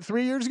talking about?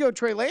 3 years ago,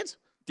 Trey Lance?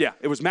 Yeah,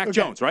 it was Mac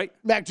Jones, right?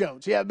 Mac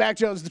Jones. Yeah, Mac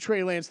Jones, the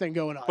Trey Lance thing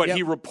going on. But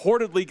he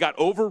reportedly got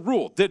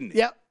overruled, didn't he?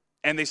 Yep.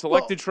 And they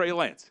selected Trey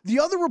Lance. The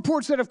other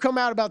reports that have come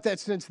out about that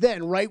since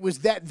then, right, was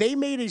that they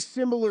made a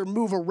similar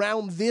move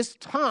around this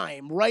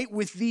time, right,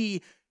 with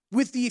the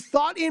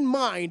thought in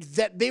mind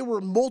that they were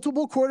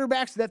multiple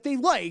quarterbacks that they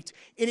liked,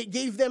 and it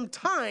gave them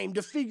time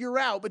to figure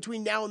out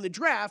between now and the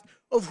draft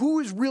of who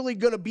is really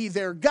going to be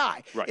their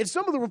guy. Right. And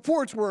some of the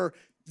reports were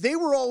they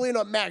were all in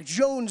on Mac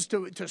Jones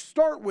to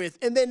start with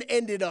and then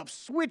ended up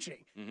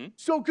switching. Mm-hmm.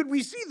 So could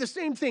we see the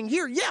same thing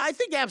here? Yeah, I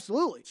think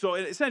absolutely. So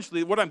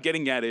essentially what I'm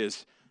getting at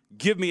is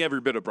give me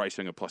every bit of Bryce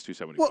Young at plus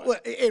 275. Well,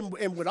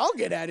 and what I'll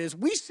get at is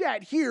we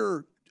sat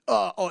here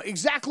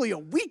exactly a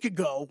week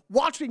ago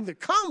watching the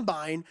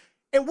Combine,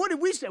 and what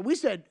did we say? We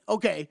said,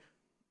 okay,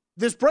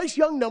 this Bryce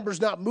Young number's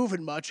not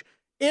moving much.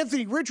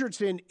 Anthony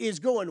Richardson is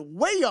going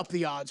way up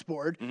the odds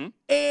board,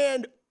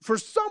 and for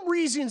some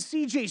reason,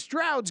 C.J.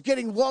 Stroud's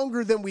getting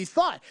longer than we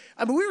thought.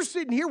 I mean, we were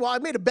sitting here while I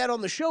made a bet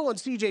on the show on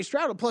C.J.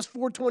 Stroud at plus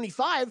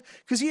 425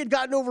 because he had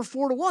gotten over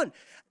 4-1.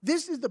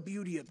 This is the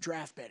beauty of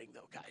draft betting,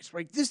 though, guys.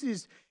 Right?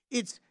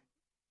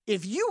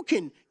 If you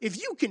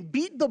can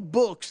beat the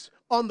books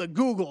on the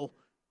Google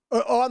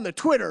or on the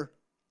Twitter,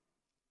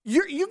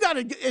 you got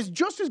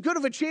just as good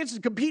of a chance to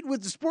compete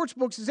with the sports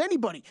books as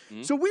anybody.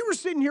 So we were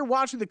sitting here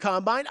watching the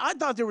Combine. I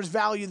thought there was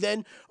value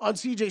then on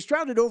C.J.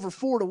 Stroud at over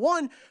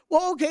 4-1.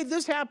 Well, okay,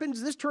 this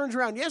happens. This turns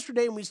around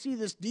yesterday, and we see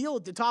this deal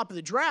at the top of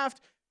the draft.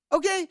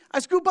 Okay, I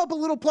scoop up a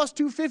little plus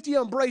 250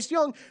 on Bryce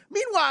Young.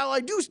 Meanwhile, I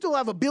do still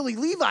have a Billy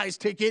Levi's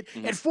ticket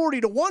at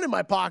 40-1 in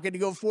my pocket to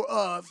go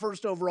for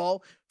first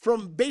overall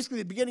from basically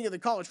the beginning of the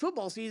college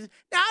football season.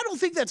 Now, I don't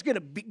think that's going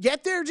to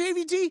get there,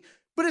 JVT,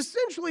 but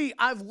essentially,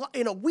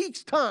 in a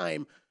week's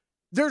time,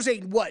 there's a,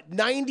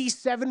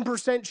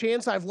 97%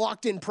 chance I've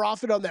locked in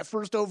profit on that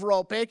first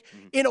overall pick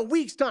in a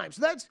week's time.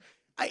 So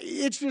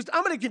it's just,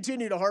 I'm going to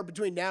continue to harp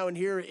between now and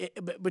the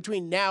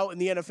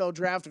NFL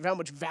draft of how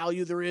much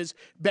value there is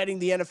betting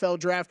the NFL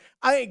draft.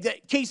 I think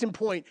that, case in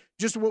point,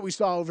 just what we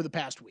saw over the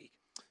past week.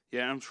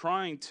 Yeah, I'm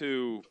trying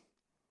to,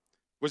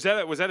 was that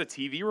a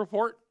TV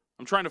report?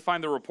 I'm trying to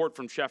find the report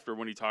from Schefter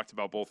when he talked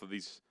about both of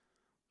these,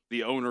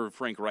 the owner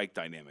Frank Reich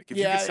dynamic. If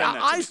you could send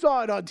that to me.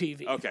 Saw it on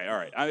TV. Okay, all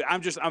right.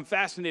 I'm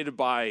fascinated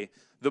by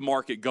the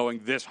market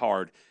going this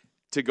hard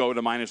to go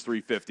to minus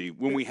 350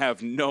 when we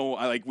have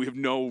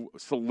no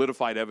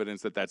solidified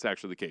evidence that that's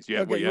actually the case.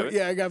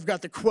 I've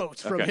got the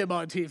quotes from him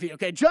on TV.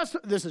 Okay,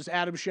 this is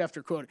Adam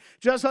Schefter quoting.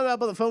 Just hung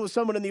up on the phone with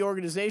someone in the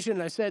organization,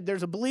 and I said,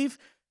 "There's a belief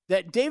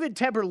that David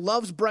Tepper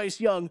loves Bryce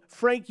Young.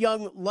 Frank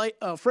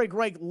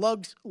Reich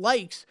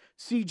likes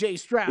C.J.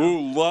 Stroud.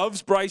 Ooh,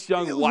 loves Bryce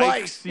Young,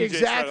 likes C.J.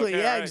 Exactly,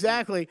 Stroud. Okay,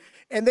 exactly.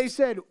 And they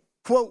said,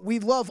 quote, "We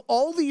love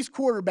all these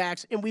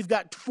quarterbacks, and we've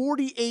got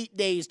 48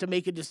 days to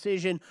make a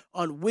decision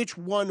on which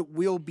one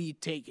we'll be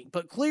taking."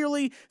 But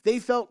clearly, they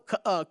felt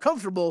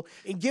comfortable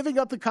in giving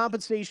up the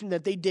compensation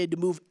that they did to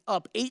move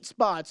up 8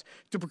 spots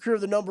to procure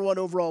the number 1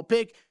 overall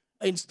pick,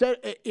 instead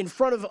in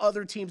front of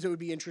other teams that would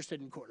be interested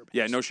in quarterbacks.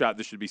 Yeah, no shot.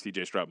 This should be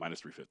C.J. Stroud minus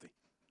 350.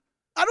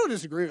 I don't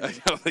disagree with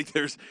you. I don't think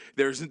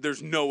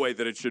there's no way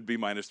that it should be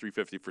minus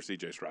 350 for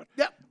C.J. Stroud.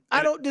 Yeah,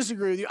 I don't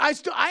disagree with you.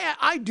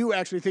 I do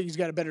actually think he's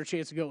got a better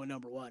chance of going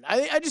number 1.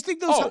 I just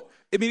think those.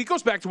 It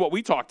goes back to what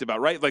we talked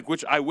about, right? Like,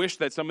 which I wish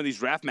that some of these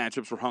draft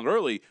matchups were hung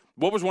early.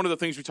 What was one of the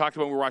things we talked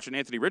about when we were watching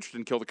Anthony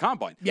Richardson kill the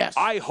Combine? Yes.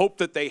 I hope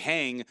that they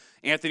hang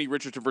Anthony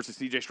Richardson versus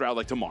C.J. Stroud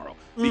like tomorrow,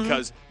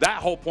 because that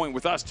whole point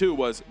with us too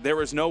was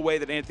there is no way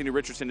that Anthony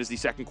Richardson is the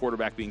second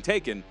quarterback being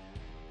taken.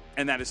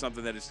 And that is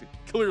something that is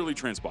clearly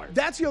transpired.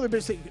 That's the other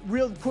big thing.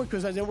 Real quick,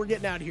 because I know we're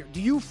getting out of here. Do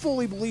you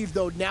fully believe,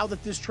 though, now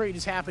that this trade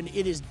has happened,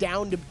 it is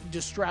down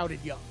to Stroud and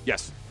Young?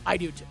 Yes. I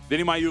do, too.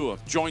 Vinny Magliulo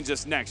joins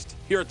us next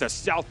here at the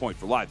South Point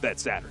for Live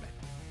Bet Saturday.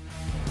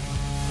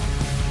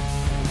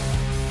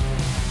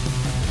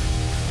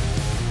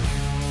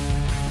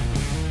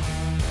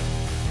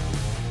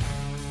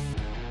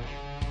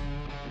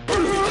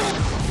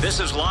 This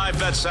is Live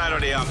Bet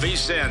Saturday on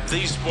VSiN,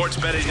 the Sports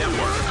Betting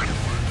Network.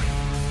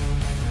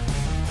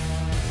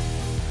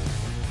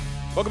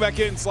 Welcome back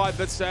in. It's Live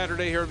Bet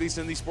Saturday here at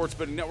VSiN, the Sports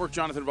Betting Network.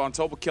 Jonathan Von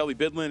Tobel, Kelly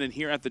Bidlin, and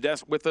here at the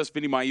desk with us,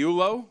 Vinny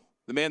Magliulo,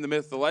 the man, the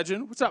myth, the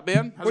legend. What's up,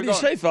 man? What do you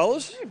say,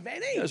 fellas? Hey,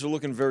 Vinny. You guys are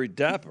looking very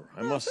dapper,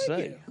 I must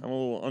say. I'm a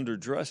little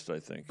underdressed, I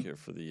think, here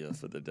for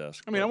the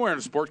desk. I'm wearing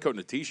a sport coat and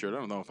a T-shirt. I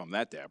don't know if I'm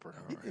that dapper.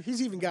 Right.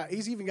 He's even got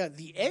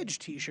the Edge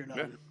T-shirt on.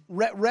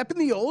 Yeah. Repping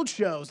the old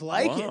shows.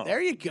 Like it.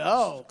 There you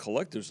go.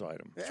 Collector's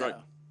item. Yeah. That's right.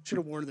 Should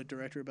have warned the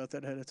director about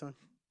that ahead of time.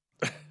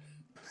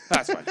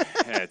 That's fine.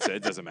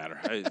 It doesn't matter.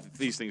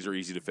 These things are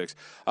easy to fix.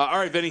 All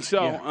right, Vinny.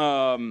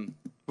 So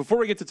before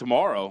we get to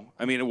tomorrow,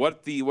 what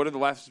have the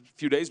last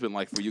few days been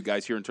like for you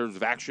guys here in terms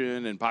of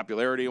action and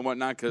popularity and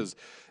whatnot? Because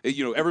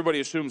everybody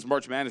assumes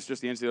March Madness is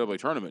just the NCAA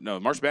tournament. No,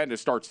 March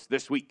Madness starts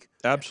this week.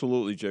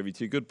 Absolutely,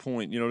 JVT. Good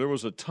point. There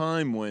was a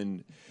time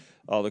when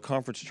the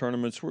conference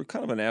tournaments were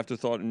kind of an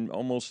afterthought and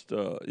almost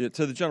to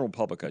the general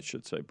public, I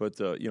should say. But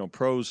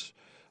pros.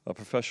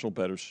 Professional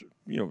bettors,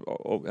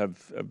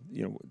 have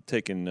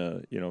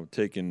taken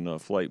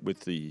flight with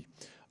the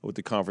with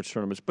the conference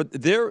tournaments. But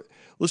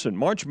listen,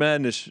 March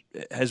Madness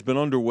has been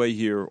underway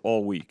here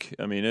all week.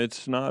 I mean,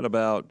 it's not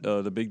about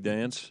the big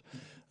dance.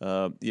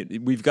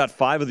 We've got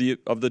 5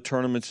 of the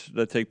tournaments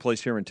that take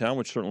place here in town,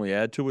 which certainly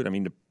add to it. I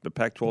mean, the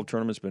Pac-12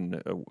 tournament's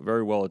been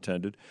very well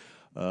attended.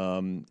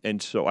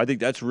 And so I think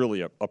that's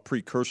really a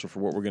precursor for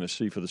what we're going to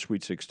see for the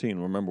Sweet 16.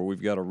 Remember,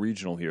 we've got a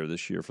regional here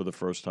this year for the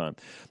first time.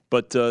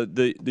 But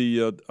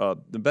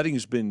the betting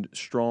has been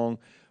strong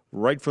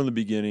right from the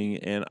beginning,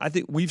 and I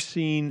think we've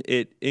seen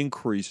it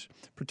increase,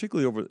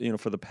 particularly over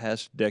for the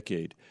past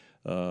decade.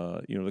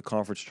 The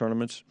conference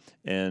tournaments,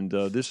 and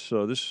this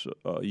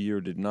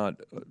year did not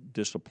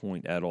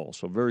disappoint at all.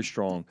 So very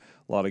strong,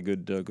 a lot of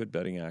good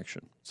betting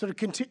action. So to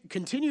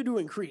continue to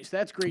increase,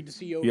 that's great to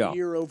see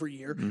year over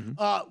year.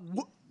 Mm-hmm.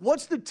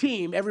 What's the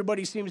team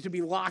everybody seems to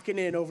be locking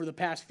in over the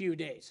past few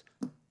days?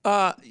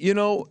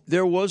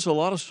 There was a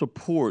lot of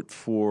support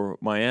for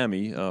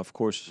Miami. Of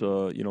course,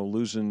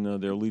 losing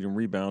their leading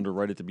rebounder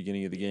right at the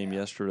beginning of the game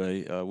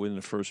yesterday, within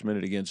the first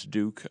minute against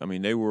Duke. I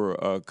mean, they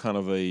were kind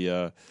of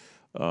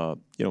I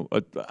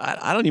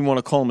don't even want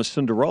to call them a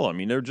Cinderella. I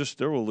mean,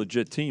 they're a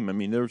legit team. I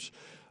mean, there's,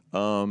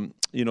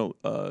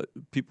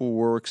 people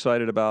were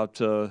excited about,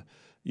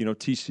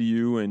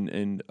 TCU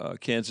and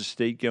Kansas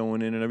State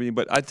going in and everything.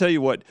 But I tell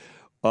you what,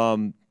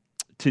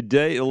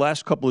 today, the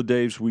last couple of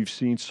days, we've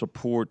seen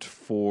support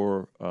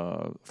for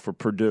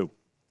Purdue.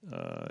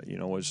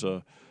 As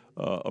a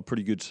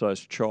pretty good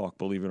sized chalk,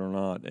 believe it or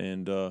not.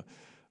 And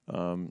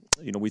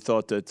we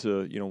thought that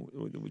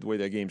the way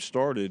that game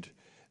started,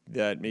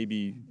 that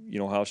maybe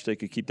Ohio State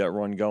could keep that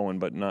run going,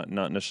 but not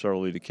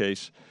necessarily the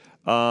case.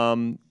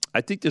 I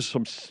think there's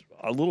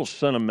a little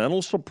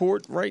sentimental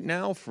support right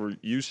now for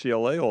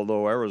UCLA,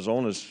 although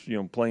Arizona's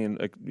playing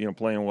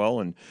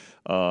well, and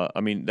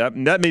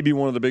that may be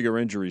one of the bigger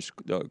injuries.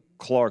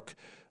 Clark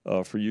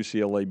for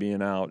UCLA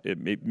being out, it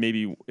may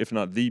be, if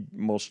not the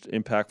most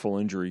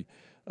impactful injury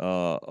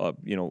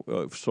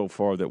so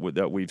far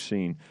that we've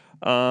seen.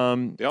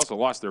 They also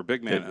lost their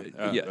big man,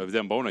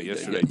 Dembona,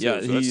 yesterday.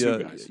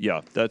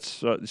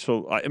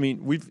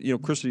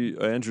 We've Chrissy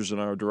Andrews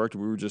and I, our director,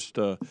 we were just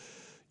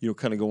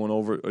kind of going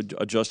over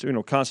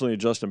constantly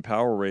adjusting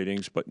power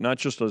ratings, but not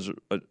just as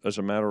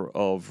a matter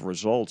of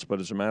results,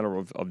 but as a matter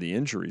of the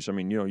injuries. I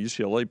mean,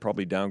 UCLA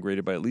probably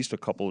downgraded by at least a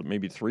couple,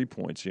 maybe 3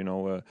 points.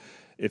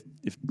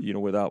 If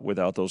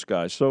without those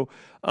guys. So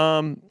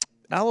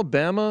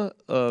Alabama,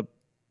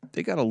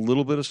 they got a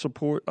little bit of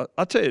support.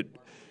 I'll tell you.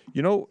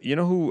 You know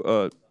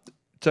who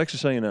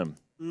Texas A&M,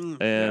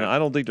 and I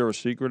don't think they're a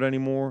secret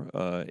anymore.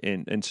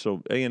 And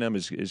so A&M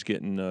is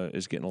getting a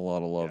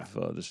lot of love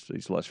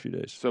these last few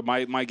days. So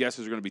my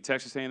guesses are going to be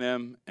Texas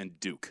A&M and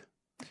Duke.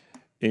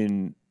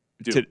 Or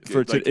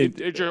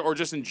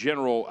just in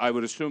general, I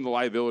would assume the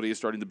liability is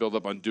starting to build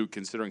up on Duke,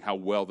 considering how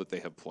well that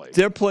they have played.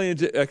 They're playing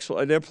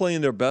excellent. They're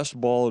playing their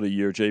best ball of the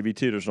year,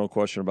 JVT. There's no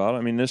question about it.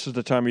 I mean, this is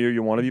the time of year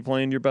you want to be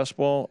playing your best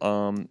ball.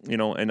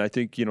 And I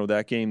think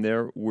that game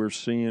there, we're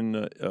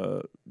seeing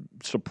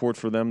support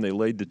for them. They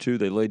laid the 2.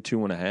 They laid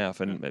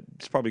 2.5, and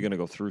it's probably going to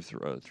go through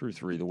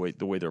 3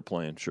 the way they're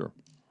playing. Sure.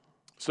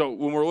 So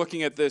when we're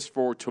looking at this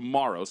for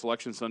tomorrow,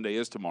 Selection Sunday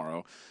is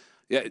tomorrow.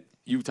 Yeah,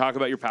 you talk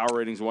about your power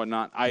ratings and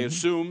whatnot. I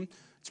assume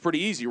it's pretty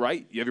easy,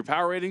 right? You have your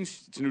power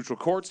ratings, it's neutral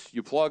courts,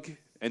 you plug,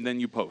 and then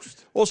you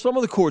post. Well, some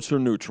of the courts are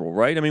neutral,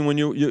 right? I mean, when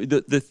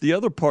the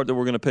other part that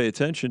we're going to pay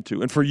attention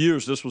to, and for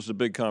years this was a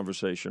big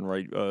conversation,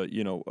 right?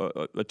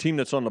 A team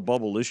that's on the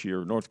bubble this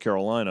year, North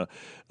Carolina,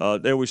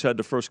 they always had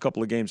the first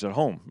couple of games at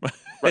home,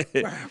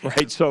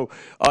 right? So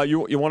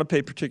you want to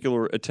pay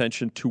particular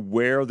attention to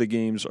where the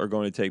games are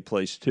going to take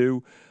place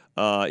too.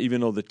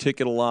 Even though the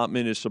ticket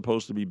allotment is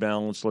supposed to be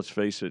balanced, let's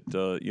face it,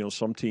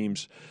 some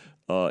teams,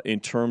 in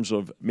terms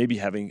of maybe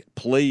having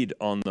played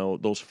on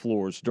those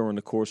floors during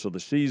the course of the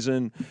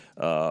season,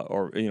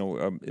 or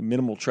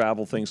minimal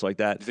travel, things like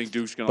that. You think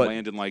Duke's going to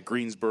land in like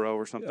Greensboro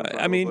or something?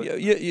 I mean,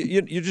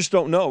 you just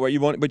don't know, right?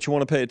 You want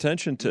to pay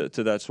attention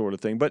to that sort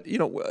of thing. But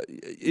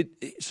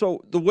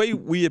so the way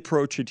we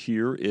approach it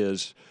here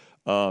is,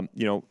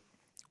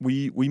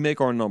 we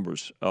make our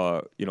numbers.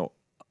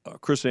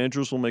 Chris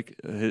Andrews will make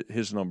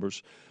his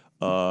numbers.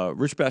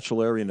 Rich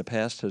Baccellieri in the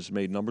past has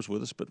made numbers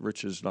with us, but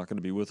Rich is not going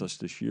to be with us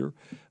this year.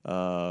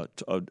 A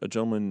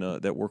gentleman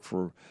that worked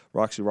for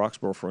Roxy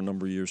Roxborough for a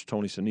number of years,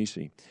 Tony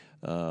Sinisi,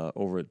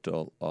 over at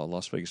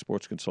Las Vegas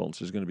Sports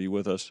Consultants, is going to be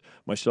with us.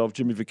 Myself,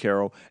 Jimmy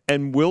Vaccaro,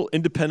 and we'll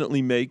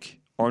independently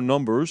make our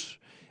numbers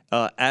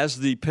as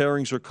the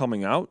pairings are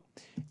coming out,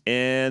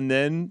 and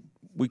then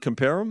we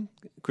compare them.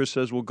 Chris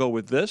says we'll go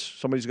with this.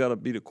 Somebody's got to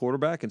be the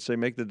quarterback and say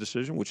make the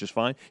decision, which is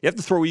fine. You have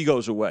to throw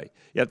egos away.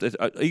 You have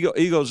to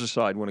egos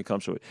aside when it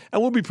comes to it, and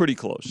we'll be pretty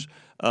close.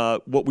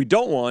 What we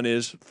don't want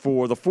is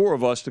for the 4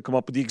 of us to come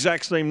up with the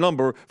exact same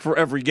number for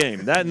every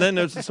game. And then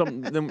there's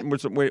something.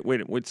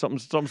 Wait,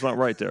 something's not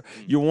right there.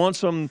 You want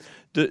some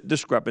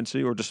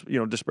discrepancy or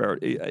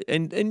disparity,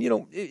 and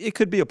it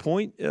could be a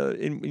point,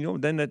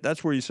 and then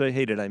that's where you say,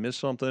 hey, did I miss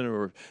something,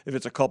 or if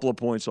it's a couple of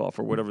points off,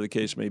 or whatever the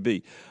case may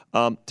be.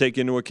 Take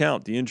into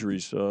account the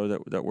injuries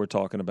that we're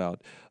talking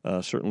about,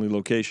 certainly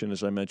location,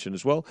 as I mentioned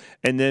as well,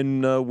 and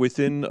then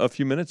within a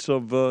few minutes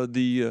of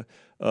the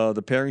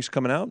pairings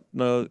coming out,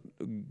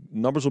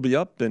 numbers will be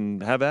up,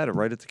 and have at it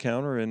right at the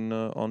counter and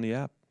on the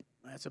app.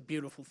 That's a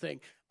beautiful thing.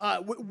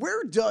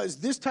 Where does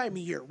this time of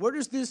year, where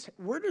does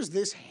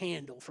this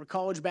handle for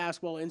college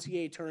basketball,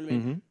 NCAA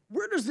tournament, Mm-hmm.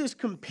 where does this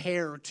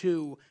compare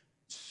to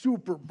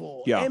Super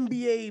Bowl, Yeah.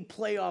 NBA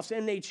playoffs,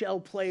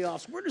 NHL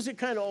playoffs? Where does it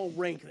kind of all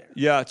rank there?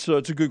 Yeah, it's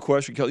a good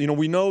question, Kelly.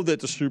 We know that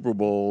the Super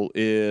Bowl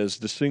is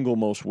the single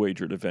most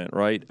wagered event,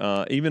 right?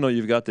 Even though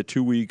you've got the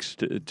 2 weeks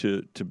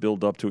to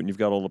build up to it, and you've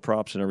got all the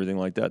props and everything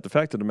like that, the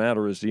fact of the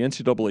matter is the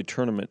NCAA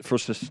tournament for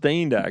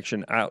sustained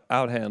action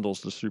out-handles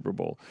the Super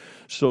Bowl.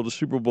 So the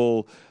Super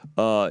Bowl,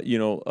 right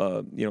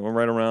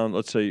around,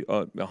 let's say,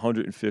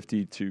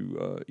 150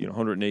 to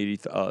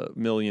 $180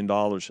 million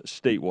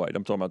statewide.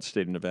 I'm talking about the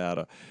state of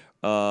Nevada.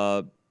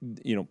 Of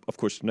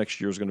course,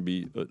 next year is going to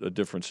be a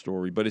different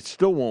story, but it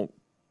still won't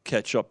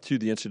catch up to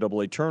the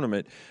NCAA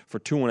tournament for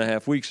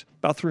 2.5 weeks,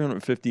 about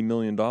 $350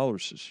 million,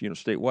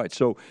 statewide.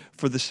 So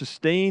for the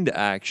sustained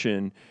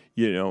action,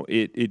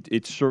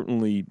 it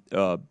certainly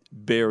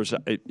bears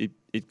it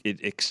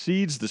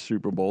exceeds the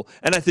Super Bowl.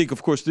 And I think,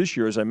 of course, this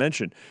year, as I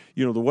mentioned,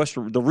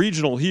 the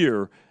regional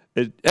here,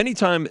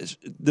 anytime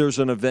there's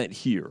an event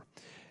here,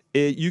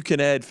 you can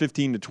add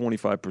 15 to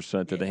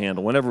 25% to the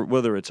handle,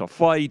 whether it's a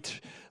fight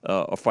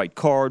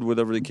card,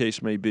 whatever the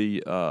case may be.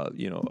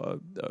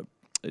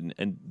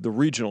 And the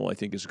regional, I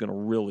think, is going to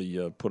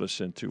really put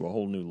us into a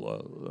whole new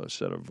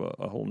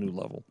a whole new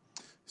level.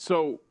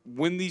 So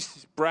when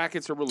these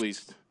brackets are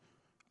released,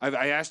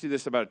 I asked you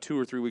this about 2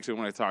 or 3 weeks ago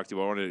when I talked to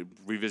you. I want to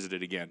revisit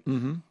it again.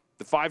 Mm-hmm.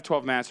 The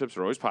 5-12 matchups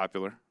are always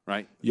popular,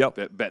 right?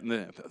 Yep. Betting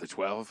the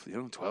 12,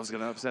 12's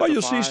going to upset. Well, the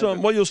you'll see 5.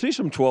 some. Well, you'll see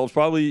some 12s.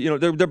 Probably,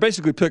 they're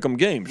basically pick 'em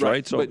games,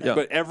 right? So,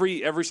 but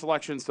every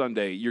selection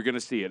Sunday, you're going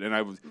to see it,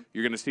 and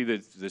you're going to see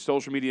the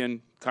social media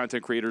and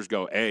content creators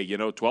go, hey,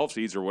 12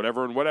 seeds or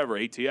whatever and whatever,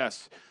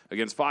 ATS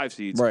against 5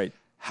 seeds, right?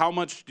 How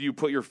much do you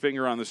put your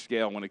finger on the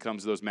scale when it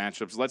comes to those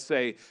matchups? Let's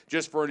say,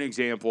 just for an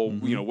example,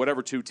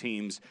 whatever 2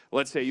 teams,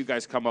 let's say you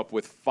guys come up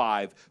with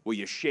 5. Will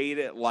you shade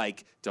it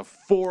to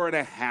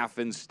 4.5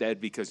 instead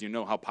because you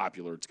know how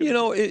popular it's going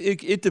to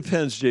be? It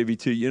depends,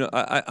 JVT.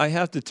 I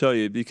have to tell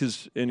you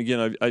because, and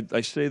again, I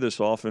say this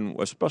often,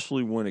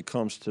 especially when it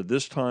comes to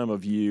this time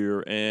of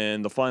year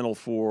and the Final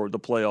Four, the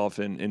playoff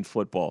in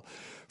football.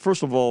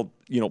 First of all,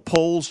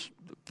 polls.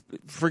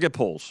 Forget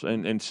polls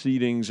and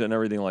seedings and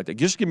everything like that.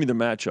 Just give me the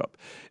matchup.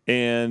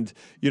 And,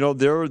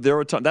 there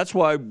are times. That's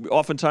why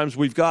oftentimes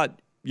we've got,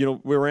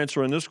 we're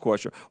answering this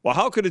question. Well,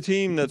 how could a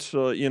team that's,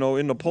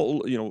 in the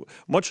poll,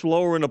 much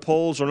lower in the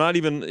polls or not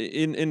even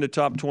in the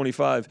top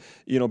 25,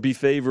 be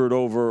favored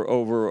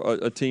over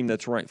a team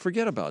that's ranked?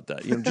 Forget about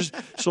that. Just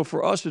so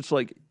for us, it's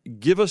like,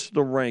 give us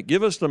the rank,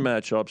 give us the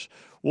matchups.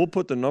 We'll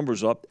put the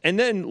numbers up, and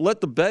then let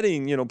the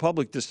betting,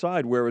 public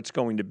decide where it's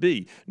going to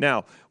be.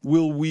 Now,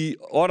 will we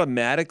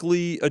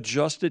automatically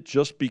adjust it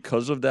just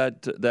because of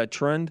that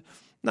trend?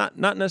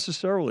 Not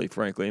necessarily,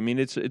 frankly. I mean,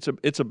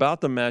 it's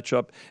about the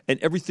matchup and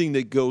everything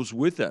that goes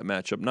with that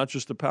matchup, not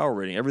just the power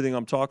rating. Everything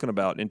I'm talking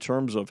about in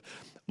terms of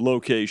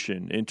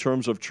location, in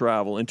terms of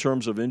travel, in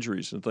terms of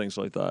injuries and things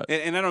like that.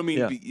 And I don't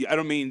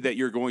mean that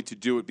you're going to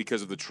do it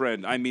because of the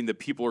trend. I mean that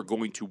people are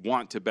going to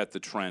want to bet the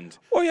trend.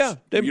 Oh yeah,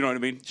 you know what I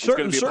mean. It's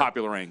going to be a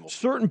popular angle.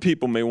 Certain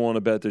people may want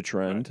to bet the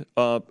trend.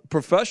 Right.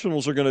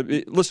 Professionals are going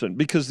to listen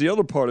because the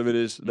other part of it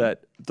is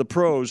that the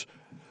pros.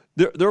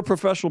 There are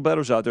professional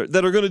bettors out there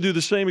that are going to do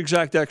the same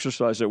exact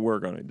exercise that we're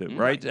going to do,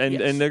 right?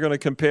 And they're going to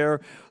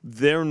compare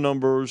their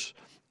numbers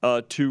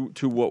to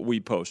what we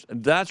post.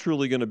 And that's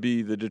really going to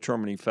be the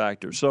determining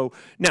factor. So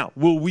now,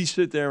 will we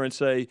sit there and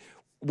say,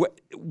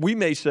 we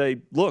may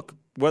say, look,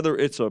 whether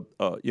it's a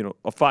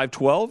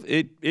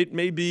 5-12, it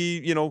may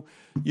be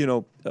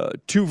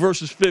 2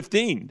 versus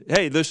 15.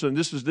 Hey, listen,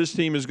 this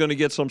team is going to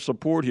get some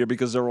support here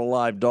because they're a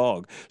live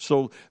dog.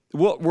 So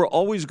we're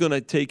always going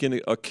to take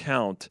into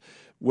account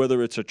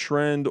whether it's a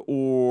trend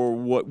or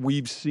what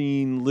we've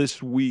seen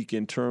this week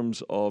in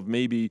terms of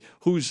maybe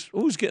who's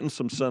getting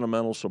some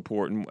sentimental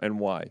support and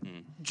why.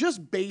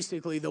 Just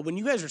basically, though, when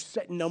you guys are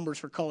setting numbers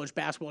for college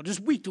basketball,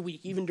 just week to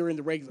week, even during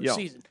the regular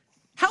season,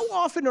 how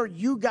often are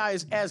you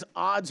guys as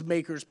odds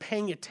makers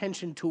paying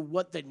attention to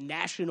what the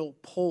national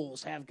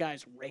polls have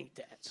guys ranked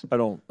as? I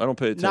don't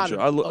pay attention.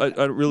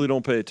 I really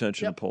don't pay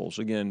attention to polls.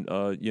 Again,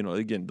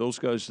 those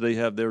guys, they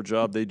have their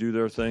job, they do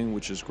their thing,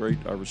 which is great.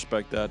 I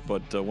respect that.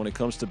 But when it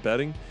comes to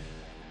betting,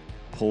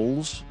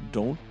 polls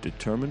don't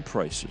determine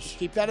prices.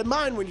 Keep that in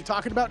mind when you're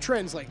talking about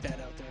trends like that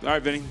out there. All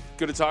right, Vinny.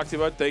 Good to talk to you,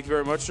 bud. Thank you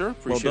very much, sir.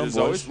 Appreciate it as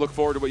always. Look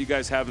forward to what you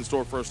guys have in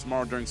store for us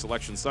tomorrow during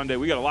Selection Sunday.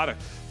 We got a lot of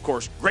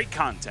course, great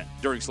content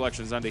during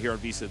Selection Sunday here on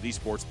VSiN, the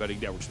Sports Betting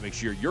Network. So make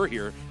sure you're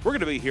here. We're going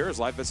to be here as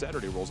Live Bet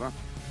Saturday rolls on.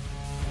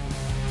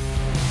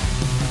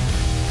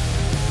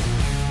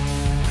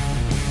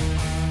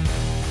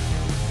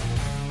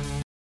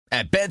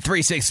 At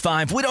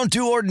Bet365, we don't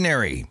do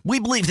ordinary. We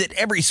believe that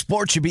every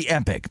sport should be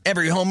epic.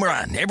 Every home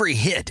run, every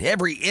hit,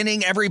 every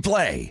inning, every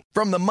play.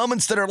 From the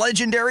moments that are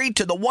legendary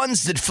to the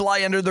ones that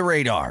fly under the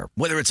radar.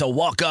 Whether it's a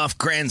walk-off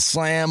grand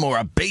slam or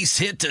a base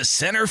hit to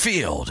center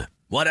field.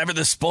 Whatever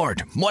the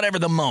sport, whatever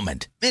the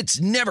moment.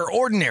 It's never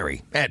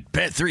ordinary at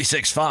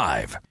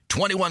Bet365.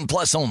 21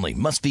 plus only.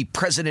 Must be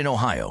present in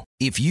Ohio.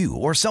 If you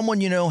or someone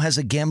you know has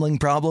a gambling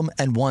problem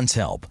and wants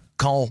help,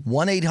 call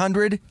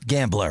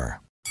 1-800-GAMBLER.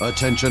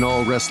 Attention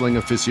all wrestling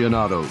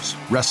aficionados.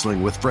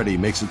 Wrestling with Freddie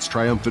makes its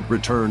triumphant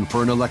return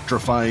for an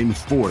electrifying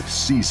 4th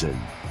season.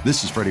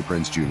 This is Freddie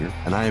Prinze Jr.,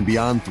 and I am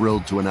beyond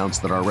thrilled to announce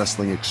that our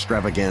wrestling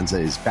extravaganza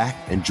is back,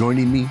 and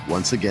joining me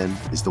once again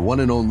is the one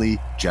and only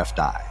Jeff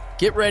Dye.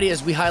 Get ready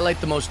as we highlight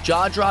the most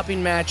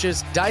jaw-dropping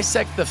matches,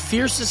 dissect the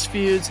fiercest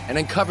feuds, and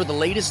uncover the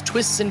latest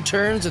twists and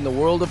turns in the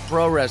world of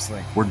pro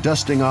wrestling. We're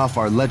dusting off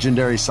our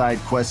legendary side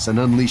quests and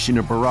unleashing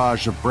a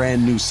barrage of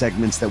brand new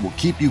segments that will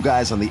keep you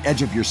guys on the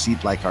edge of your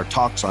seat like our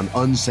talks on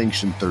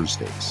Unsanctioned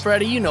Thursdays.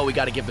 Freddie, you know we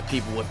got to give the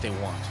people what they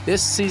want.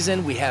 This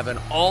season, we have an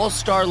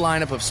all-star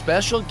lineup of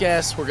special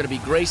guests who are going to be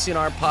gracing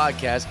our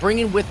podcast,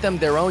 bringing with them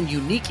their own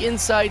unique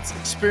insights,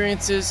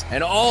 experiences,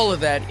 and all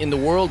of that in the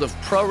world of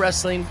pro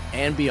wrestling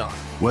and beyond.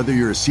 Whether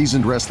you're a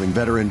seasoned wrestling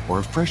veteran or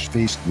a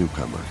fresh-faced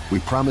newcomer, we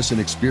promise an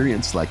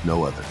experience like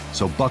no other.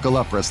 So buckle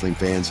up, wrestling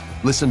fans.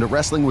 Listen to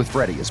Wrestling with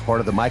Freddie as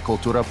part of the My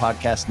Cultura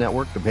Podcast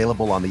Network,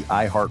 available on the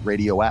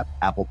iHeartRadio app,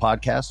 Apple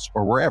Podcasts,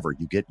 or wherever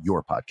you get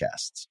your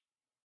podcasts.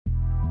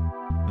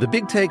 The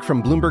Big Take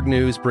from Bloomberg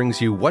News brings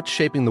you what's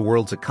shaping the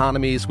world's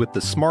economies with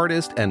the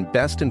smartest and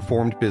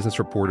best-informed business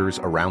reporters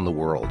around the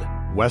world.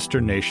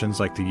 Western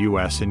nations like the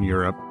U.S. and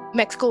Europe.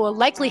 Mexico will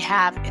likely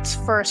have its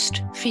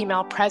first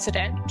female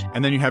president.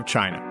 And then you have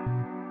China.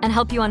 And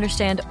help you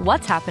understand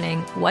what's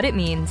happening, what it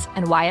means,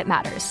 and why it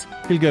matters.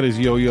 He'll get his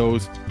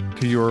yo-yos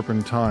to Europe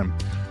in time.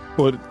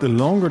 But the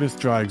longer this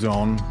drags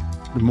on,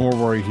 the more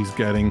worry he's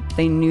getting.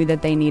 They knew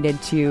that they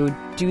needed to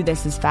do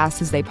this as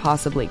fast as they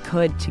possibly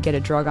could to get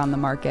a drug on the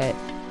market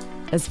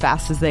as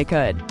fast as they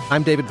could.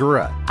 I'm David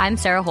Gura. I'm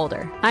Sarah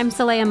Holder. I'm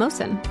Saleha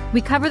Mohsen.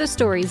 We cover the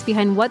stories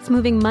behind what's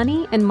moving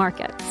money and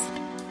markets.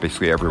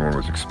 Basically, everyone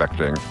was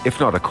expecting, if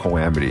not a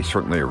calamity,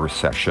 certainly a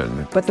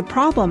recession. But the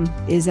problem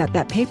is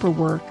that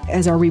paperwork,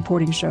 as our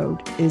reporting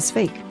showed, is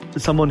fake.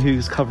 As someone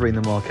who's covering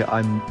the market,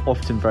 I'm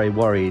often very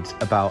worried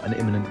about an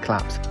imminent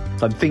collapse.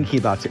 So I'm thinking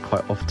about it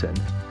quite often.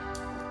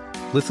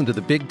 Listen to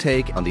The Big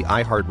Take on the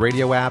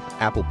iHeartRadio app,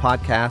 Apple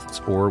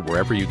Podcasts, or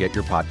wherever you get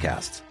your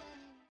podcasts.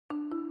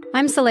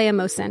 I'm Saleha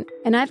Mohsen,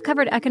 and I've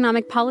covered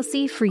economic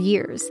policy for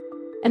years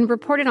and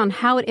reported on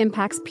how it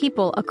impacts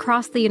people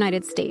across the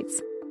United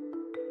States.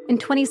 In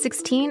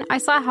 2016, I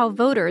saw how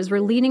voters were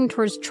leaning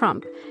towards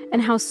Trump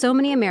and how so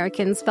many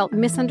Americans felt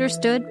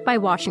misunderstood by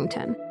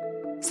Washington.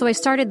 So I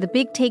started The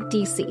Big Take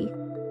DC.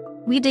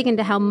 We dig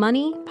into how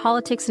money,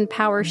 politics, and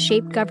power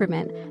shape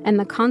government and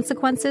the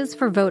consequences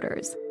for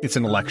voters. It's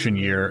an election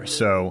year,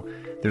 so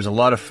there's a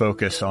lot of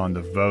focus on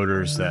the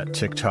voters that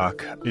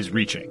TikTok is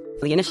reaching.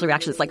 The initial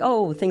reaction is like,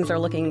 oh, things are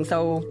looking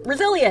so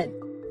resilient.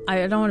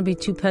 I don't want to be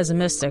too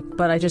pessimistic,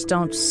 but I just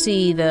don't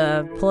see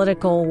the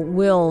political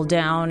will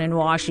down in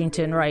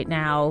Washington right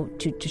now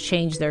to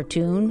change their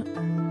tune.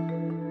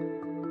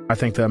 I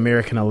think the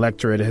American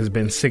electorate has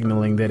been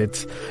signaling that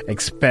it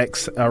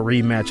expects a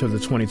rematch of the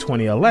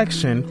 2020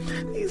 election.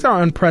 These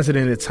are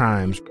unprecedented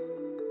times.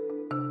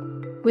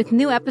 With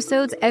new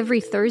episodes every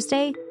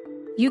Thursday,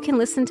 you can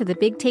listen to The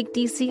Big Take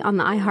DC on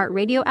the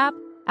iHeartRadio app,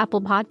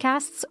 Apple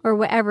Podcasts, or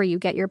wherever you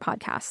get your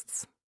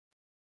podcasts.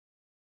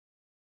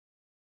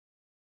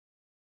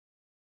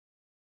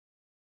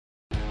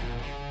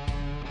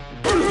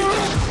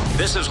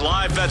 This is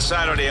Live Bet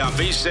Saturday on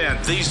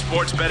VSiN, the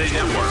Sports Betting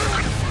Network.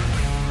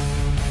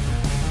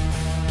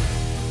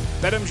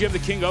 BetMGM, the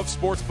king of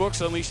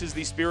sportsbooks, unleashes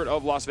the spirit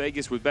of Las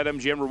Vegas with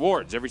BetMGM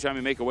Rewards. Every time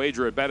you make a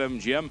wager at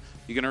BetMGM,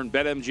 you can earn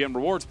BetMGM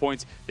Rewards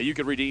points that you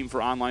can redeem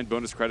for online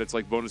bonus credits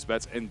like bonus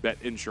bets and bet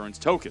insurance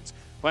tokens.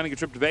 Planning a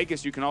trip to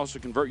Vegas, you can also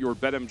convert your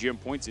BetMGM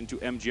points into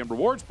MGM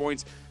Rewards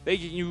points that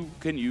you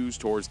can use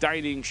towards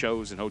dining,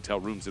 shows, and hotel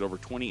rooms at over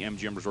 20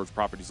 MGM Resorts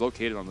properties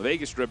located on the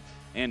Vegas Strip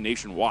and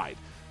nationwide.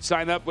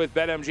 Sign up with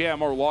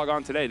BetMGM or log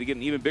on today to get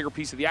an even bigger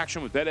piece of the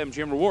action with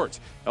BetMGM Rewards.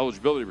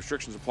 Eligibility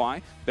restrictions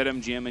apply.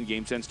 BetMGM and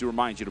GameSense do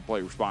remind you to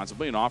play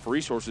responsibly and offer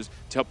resources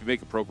to help you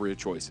make appropriate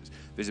choices.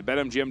 Visit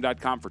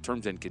BetMGM.com for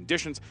terms and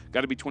conditions.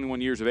 Got to be 21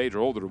 years of age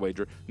or older to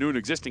wager. New and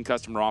existing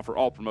customer offer.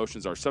 All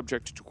promotions are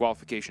subject to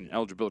qualification and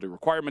eligibility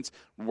requirements.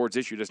 Rewards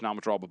issued as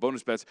non-withdrawable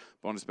bonus bets.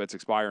 Bonus bets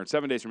expire in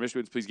 7 days from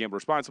issuance. Please gamble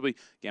responsibly.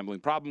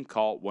 Gambling problem?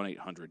 Call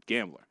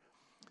 1-800-GAMBLER.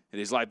 It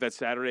is Live Bet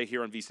Saturday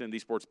here on VSiN, the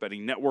Sports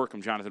Betting Network.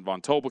 I'm Jonathan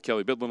Von Tobel,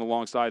 Kelly Bidlin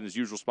alongside in his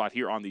usual spot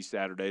here on these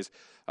Saturdays.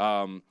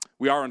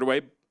 We are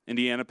underway.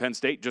 Indiana, Penn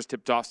State just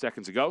tipped off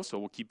seconds ago, so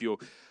we'll keep you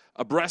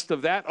abreast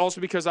of that. Also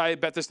because I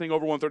bet this thing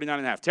over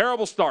 139.5.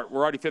 Terrible start.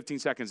 We're already 15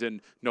 seconds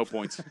in, no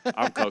points.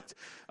 I'm cooked.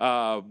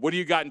 What do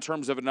you got in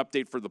terms of an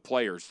update for the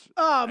players?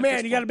 Oh,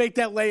 man, you got to make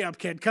that layup,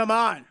 kid. Come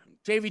on.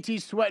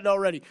 JVT's sweating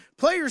already.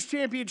 Players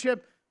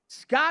Championship.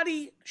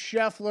 Scotty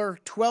Scheffler,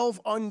 12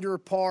 under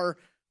par.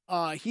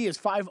 He is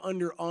 5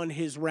 under on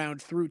his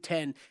round through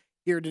 10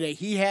 here today.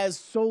 He has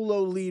solo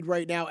lead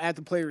right now at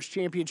the Players'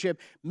 Championship.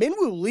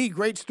 Minwoo Lee,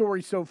 great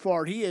story so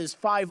far. He is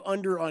 5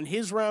 under on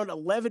his round,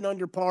 11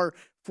 under par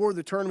for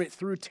the tournament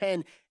through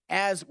 10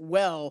 as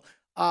well.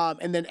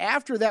 And then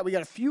after that, we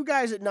got a few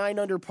guys at 9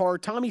 under par.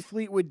 Tommy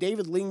Fleetwood,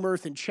 David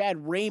Lingmerth, and Chad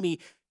Ramey.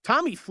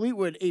 Tommy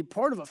Fleetwood, a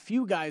part of a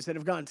few guys that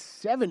have gone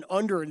 7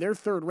 under in their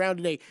third round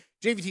today.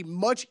 JVT,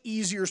 much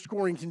easier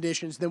scoring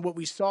conditions than what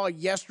we saw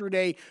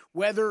yesterday.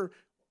 Weather,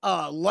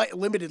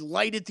 limited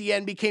light at the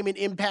end became an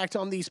impact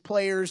on these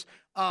players.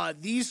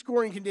 These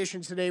scoring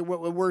conditions today,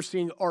 what we're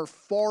seeing, are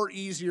far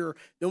easier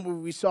than what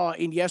we saw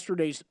in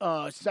yesterday's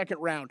second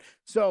round.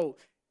 So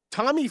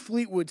Tommy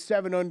Fleetwood,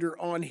 7 under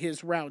on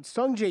his round.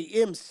 Sungjae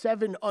Im,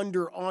 7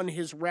 under on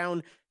his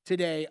round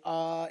today.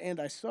 And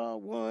I saw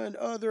one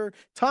other.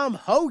 Tom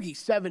Hoge,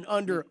 7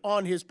 under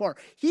on his par.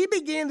 He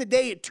began the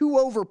day at 2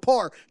 over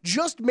par,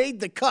 just made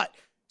the cut.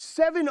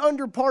 7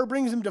 under par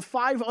brings him to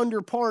 5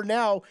 under par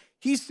now.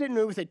 He's sitting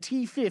there with a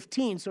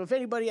T15. So if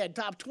anybody had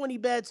top 20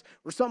 bets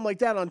or something like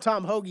that on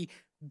Tom Hoge,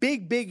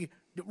 big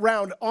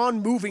round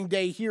on moving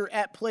day here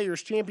at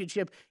Players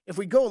Championship. If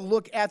we go and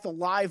look at the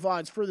live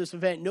odds for this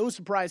event, no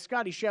surprise,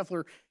 Scotty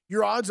Scheffler,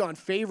 your odds on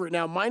favorite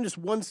now, minus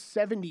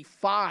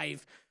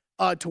 175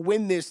 to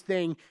win this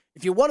thing.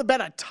 If you want to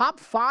bet a top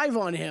 5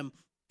 on him,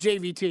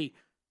 JVT,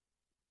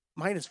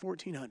 minus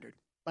 1,400.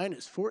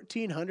 Minus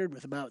 1,400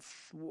 with about,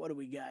 what do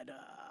we got?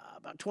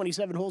 About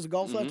 27 holes of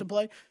golf left to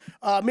play.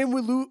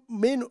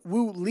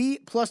 Minwoo Lee,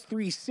 plus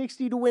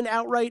 360 to win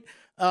outright.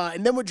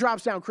 And then what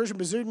drops down, Christian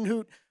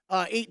Bezuidenhout,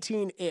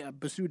 18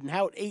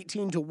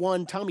 to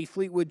 1. Tommy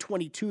Fleetwood,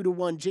 22 to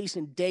 1.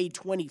 Jason Day,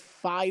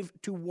 25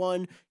 to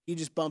 1. He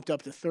just bumped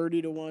up to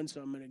 30 to 1,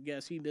 so I'm going to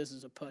guess he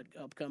misses a putt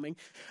upcoming.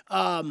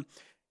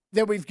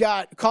 Then we've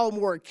got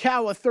Colin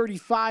Morikawa,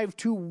 35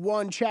 to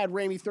 1. Chad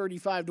Ramey,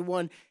 35 to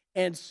 1.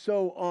 And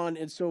so on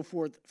and so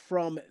forth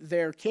from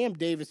there. Cam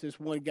Davis is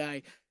one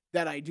guy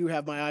that I do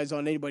have my eyes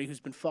on. Anybody who's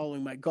been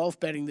following my golf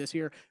betting this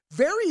year,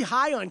 very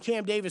high on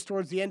Cam Davis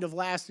towards the end of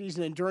last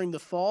season and during the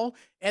fall.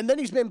 And then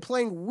he's been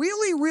playing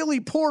really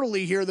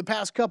poorly here the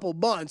past couple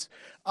months.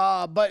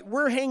 But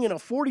we're hanging a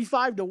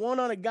 45 to 1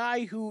 on a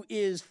guy who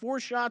is 4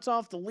 shots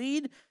off the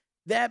lead.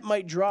 That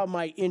might draw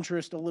my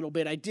interest a little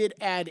bit. I did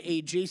add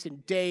a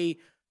Jason Day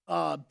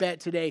bet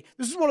today.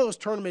 This is one of those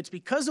tournaments,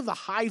 because of the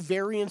high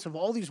variance of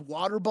all these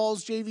water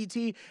balls,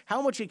 JVT,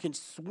 how much it can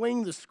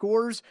swing the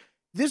scores.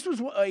 This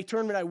was a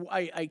tournament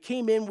I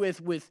came in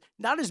with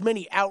not as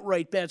many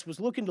outright bets, was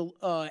looking to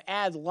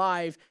add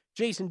live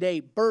Jason Day,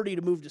 birdie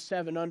to move to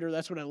 7 under.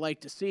 That's what I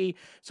like to see.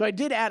 So I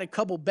did add a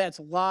couple bets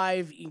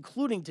live,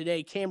 including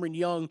today, Cameron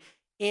Young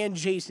and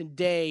Jason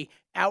Day,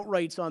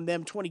 outrights on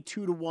them,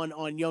 22 to 1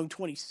 on Young,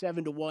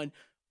 27 to 1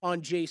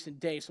 on Jason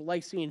Day. So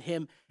like seeing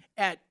him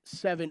at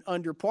 7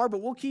 under par,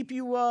 but we'll keep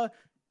you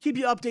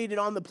updated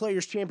on the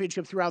Players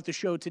Championship throughout the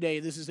show today.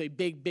 This is a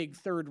big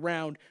third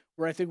round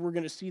where I think we're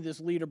going to see this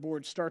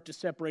leaderboard start to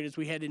separate as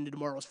we head into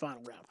tomorrow's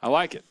final round. I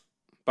like it.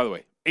 By the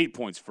way, 8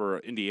 points for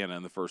Indiana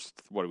in the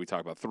first, what do we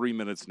talk about, 3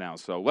 minutes now.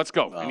 So let's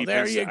go. I need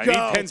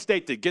Penn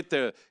State to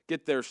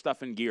get their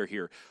stuff in gear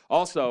here.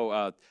 Also,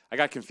 I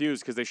got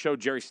confused because they showed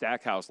Jerry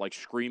Stackhouse like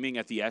screaming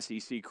at the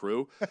SEC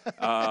crew,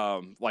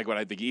 like what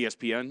I think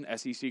ESPN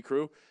SEC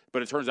crew.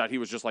 But it turns out he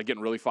was just like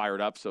getting really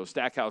fired up. So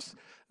Stackhouse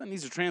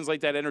needs to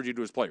translate that energy to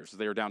his players.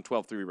 They are down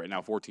 12-3 right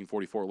now,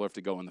 14:44 left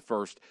to go in the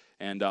first,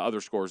 and other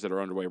scores that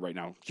are underway right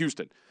now.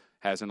 Houston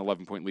has an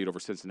 11-point lead over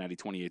Cincinnati,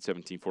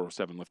 28-17,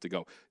 4:07 left to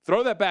go.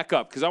 Throw that back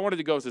up because I wanted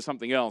to go to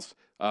something else.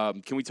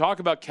 Can we talk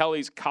about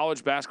Kelly's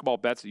college basketball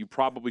bets that you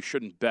probably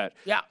shouldn't bet?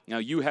 Yeah. Now,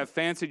 you have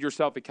fancied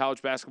yourself a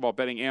college basketball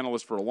betting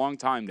analyst for a long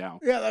time now.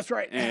 Yeah, that's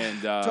right.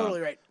 And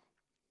totally right.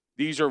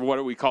 These are what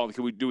do we call it?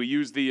 Do we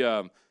use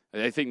the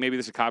I think maybe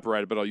this is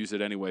copyrighted, but I'll use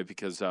it anyway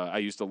because I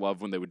used to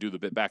love when they would do the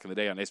bit back in the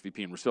day on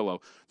SVP and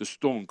Rosillo, the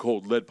stone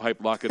cold lead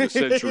pipe lock of the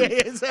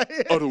century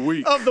of the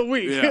week. Of the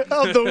week. Yeah.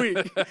 Of the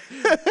week.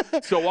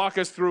 So walk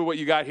us through what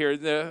you got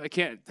here. I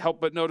can't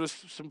help but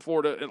notice some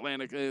Florida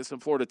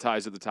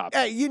ties at the top.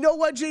 Hey, you know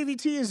what,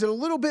 JVT? Is it a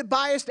little bit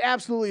biased?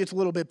 Absolutely, it's a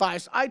little bit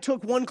biased. I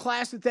took one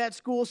class at that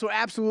school, so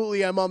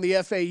absolutely I'm on the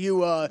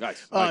FAU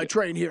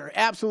train here.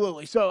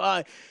 Absolutely.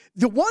 So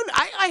the one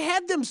I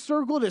had them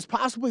circled as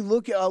possibly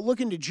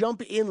looking to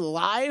jump in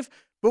live,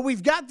 but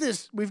we've got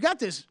this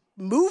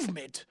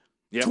movement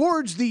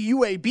towards the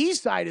UAB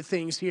side of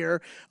things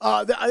here.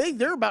 I think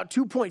they're about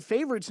 2-point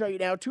favorites right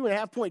now,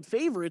 2.5-point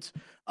favorites.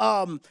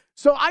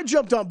 So I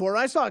jumped on board.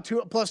 I saw a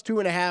plus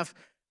 2.5.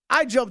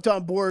 I jumped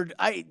on board.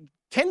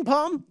 Ken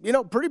Palm,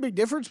 pretty big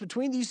difference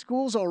between these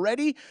schools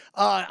already.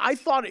 I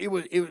thought it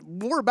was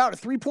more about a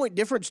 3-point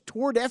difference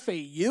toward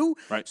FAU.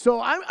 Right. So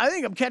I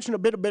think I'm catching a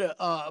bit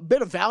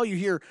of value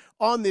here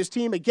on this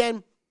team.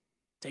 Again,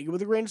 take it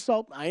with a grain of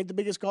salt. I ain't the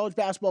biggest college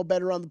basketball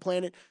bettor on the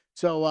planet.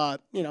 So,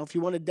 if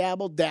you want to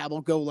dabble,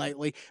 go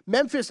lightly.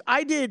 Memphis,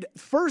 I did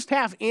first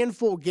half and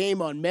full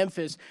game on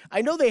Memphis.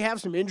 I know they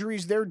have some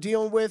injuries they're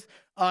dealing with.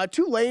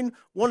 Tulane,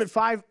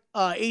 1-5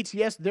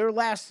 ATS, their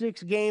last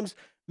 6 games.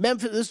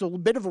 Memphis, this is a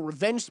bit of a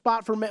revenge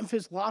spot for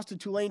Memphis. Lost to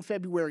Tulane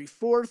February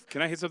 4th.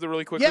 Can I hit something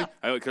really quickly? Yeah.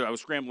 I was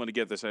scrambling to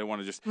get this. I didn't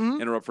want to just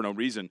interrupt for no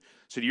reason.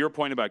 So to your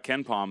point about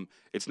KenPom,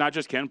 it's not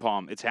just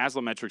KenPom. It's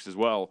Haslametrics as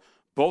well.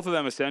 Both of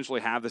them essentially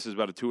have this as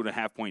about a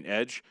 2.5-point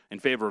edge in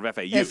favor of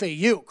FAU.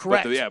 FAU,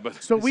 correct.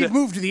 But so we've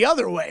moved the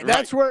other way.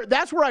 Right.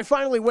 That's where I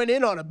finally went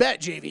in on a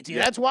bet, JVT. Yeah.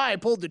 That's why I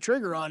pulled the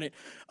trigger on it.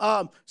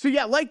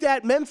 Like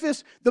that,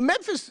 Memphis. The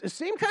Memphis,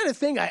 same kind of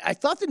thing. I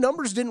thought the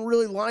numbers didn't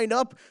really line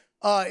up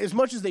as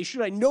much as they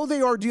should. I know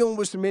they are dealing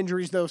with some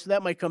injuries, though, so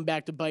that might come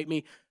back to bite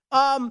me.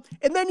 And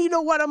then you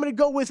know what? I'm going to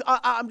go with,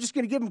 I'm just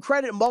going to give him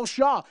credit, Mal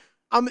Shaw.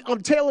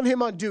 I'm tailing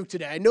him on Duke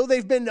today. I know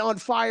they've been on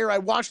fire. I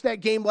watched that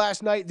game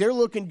last night. They're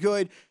looking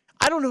good.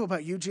 I don't know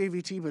about you,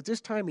 JVT, but this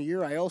time of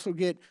year I also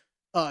get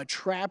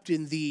trapped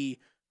in the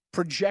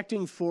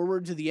projecting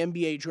forward to the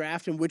NBA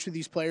draft and which of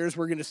these players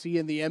we're going to see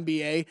in the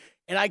NBA.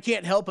 And I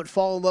can't help but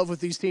fall in love with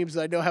these teams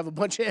that I know have a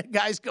bunch of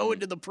guys going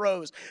to the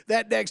pros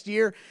that next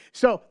year.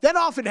 So that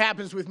often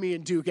happens with me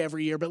and Duke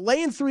every year. But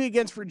laying 3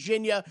 against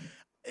Virginia,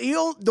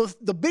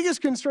 the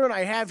biggest concern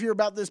I have here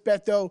about this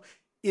bet, though,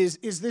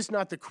 is this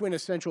not the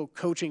quintessential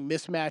coaching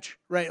mismatch,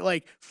 right?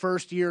 Like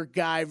first-year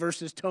guy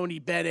versus Tony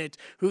Bennett,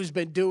 who's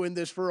been doing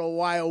this for a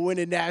while,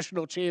 winning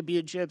national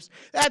championships.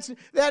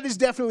 That is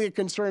definitely a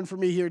concern for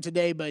me here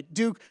today. But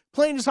Duke,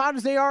 playing as hot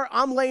as they are,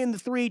 I'm laying the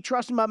 3,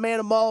 trusting my man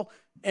Amal,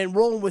 and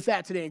rolling with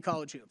that today in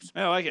college hoops.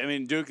 I like it. I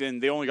mean, Duke,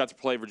 and they only got to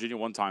play Virginia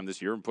one time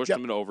this year and pushed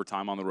them into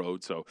overtime on the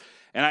road. So,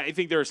 and I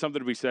think there is something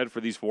to be said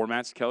for these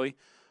formats, Kelly.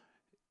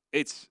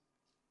 It's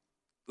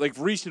like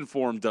recent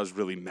form does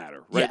really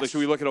matter, right? Yes. Like, so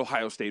we look at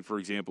Ohio State, for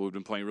example, who've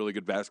been playing really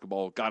good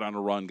basketball, got on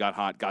a run, got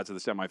hot, got to the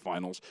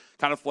semifinals,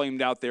 kind of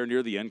flamed out there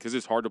near the end because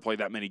it's hard to play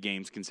that many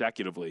games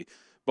consecutively.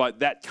 But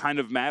that kind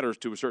of matters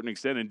to a certain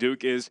extent. And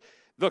Duke is,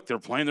 look, they're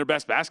playing their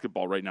best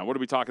basketball right now. What are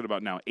we talking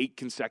about now? 8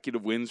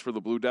 consecutive wins for the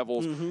Blue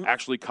Devils,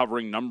 actually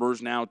covering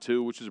numbers now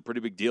too, which is a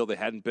pretty big deal. They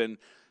hadn't been.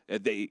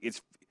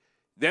 It's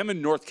them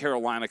and North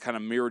Carolina kind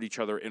of mirrored each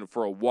other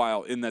for a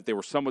while in that they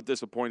were somewhat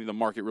disappointing. The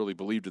market really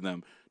believed in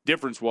them.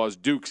 Difference was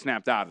Duke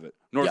snapped out of it.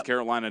 North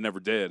Carolina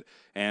never did.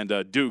 And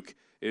Duke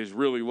is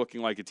really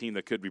looking like a team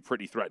that could be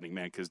pretty threatening,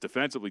 man, because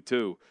defensively,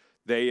 too,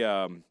 they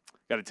got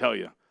to tell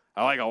you,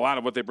 I like a lot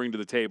of what they bring to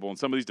the table. And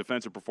some of these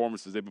defensive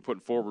performances they've been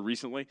putting forward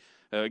recently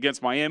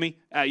against Miami,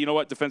 you know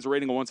what? Defensive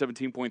rating of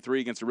 117.3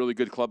 against a really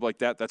good club like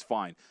that, that's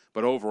fine.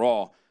 But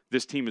overall,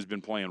 this team has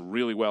been playing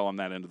really well on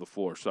that end of the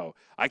floor. So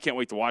I can't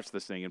wait to watch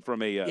this thing. And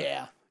from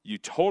a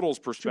totals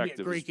perspective. Should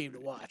be a great game to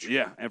watch.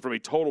 Yeah, and from a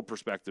total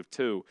perspective,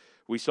 too,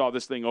 we saw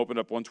this thing open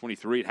up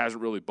 123. It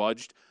hasn't really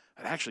budged.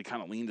 I'd actually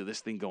kind of lean to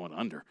this thing going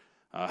under.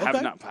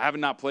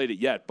 Haven't not played it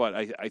yet, but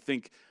I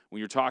think when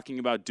you're talking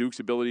about Duke's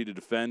ability to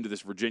defend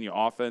this Virginia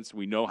offense,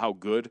 we know how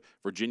good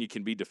Virginia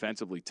can be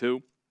defensively,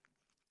 too.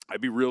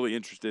 I'd be really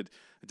interested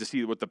to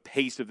see what the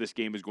pace of this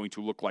game is going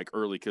to look like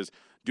early because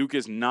Duke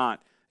is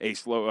not a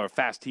slow or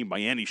fast team by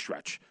any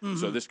stretch.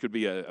 So this could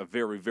be a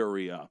very,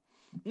 very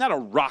not a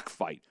rock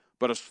fight,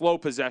 but a slow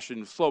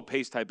possession, slow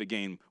pace type of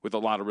game with a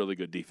lot of really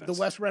good defense.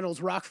 The Wes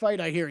Reynolds rock fight,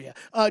 I hear you.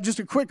 Just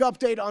a quick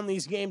update on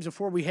these games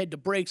before we head to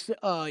breaks.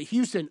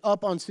 Houston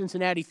up on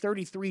Cincinnati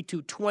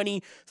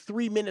 33-20.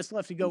 3 minutes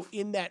left to go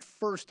in that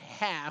first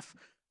half.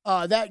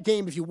 That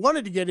game, if you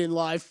wanted to get in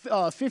live,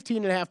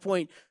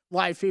 15.5-point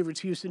live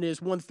favorites. Houston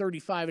is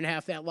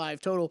 135.5 that live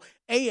total.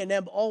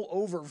 A&M all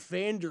over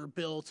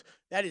Vanderbilt.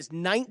 That is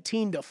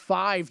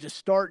 19-5 to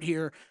start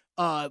here.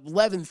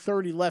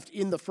 11:30 left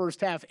in the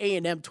first half.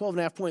 A&M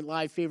 12.5-point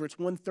live favorites.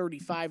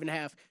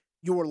 135.5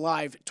 your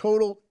live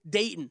total.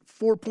 Dayton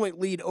 4-point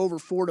lead over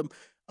Fordham.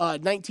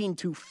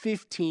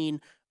 19-15.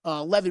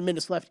 11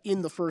 minutes left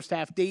in the first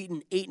half.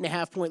 Dayton,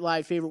 8.5-point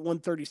live favorite,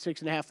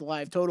 136.5 the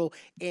live total.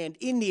 And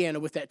Indiana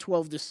with that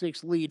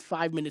 12-6 lead,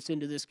 5 minutes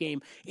into this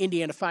game.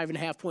 Indiana,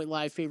 5.5-point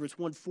live favorites,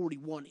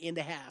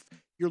 141.5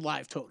 your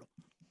live total.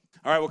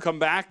 All right, we'll come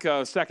back.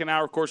 Second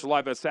hour, of course,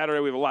 live at Saturday.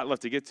 We have a lot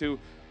left to get to.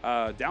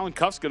 Dallin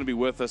Cuff's going to be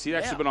with us. He's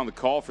actually been on the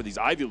call for these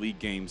Ivy League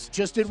games.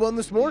 Just did one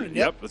this morning.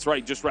 Yep, that's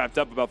right. Just wrapped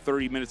up about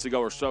 30 minutes ago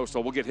or so.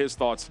 So we'll get his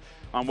thoughts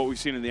on what we've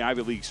seen in the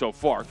Ivy League so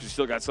far because he's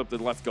still got something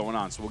left going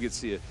on. So we'll get to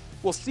see it.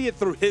 We'll see it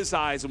through his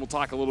eyes, and we'll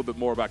talk a little bit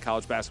more about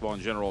college basketball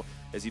in general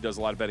as he does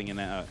a lot of betting and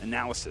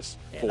analysis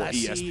for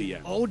ESPN. See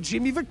old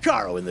Jimmy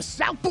Vaccaro in the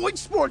South Point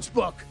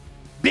Sportsbook.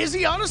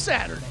 Busy on a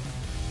Saturday.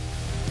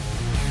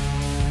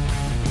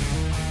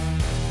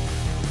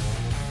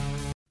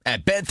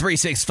 At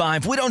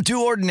Bet365, we don't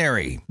do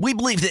ordinary. We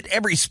believe that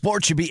every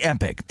sport should be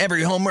epic.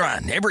 Every home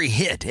run, every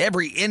hit,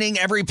 every inning,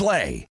 every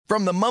play.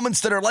 From the moments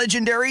that are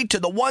legendary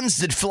to the ones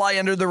that fly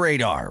under the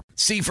radar.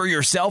 See for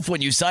yourself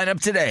when you sign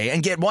up today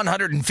and get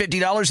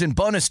 $150 in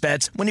bonus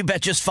bets when you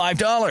bet just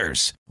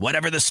 $5.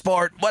 Whatever the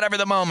sport, whatever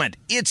the moment,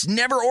 it's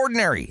never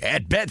ordinary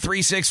at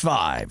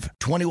Bet365.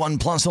 21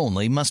 plus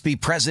only. Must be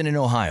present in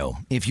Ohio.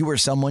 If you or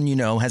someone you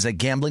know has a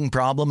gambling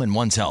problem and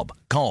wants help,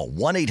 call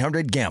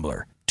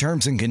 1-800-GAMBLER.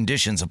 Terms and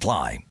conditions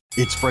apply.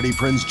 It's Freddie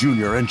Prinze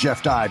Jr. and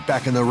Jeff Dye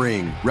back in the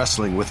ring.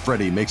 Wrestling with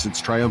Freddie makes its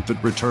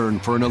triumphant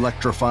return for an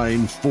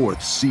electrifying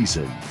 4th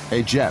season.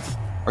 Hey, Jeff,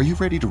 are you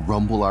ready to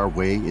rumble our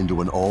way into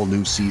an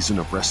all-new season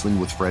of Wrestling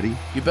with Freddie?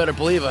 You better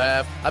believe I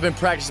have. I've been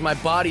practicing my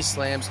body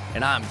slams,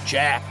 and I'm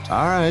jacked.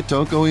 All right,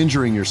 don't go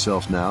injuring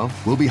yourself now.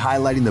 We'll be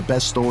highlighting the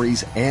best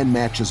stories and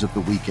matches of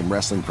the week in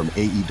wrestling from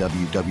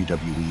AEW,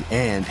 WWE,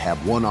 and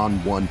have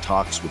one-on-one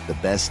talks with the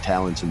best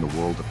talents in the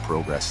world of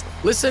pro wrestling.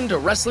 Listen to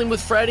Wrestling with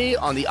Freddie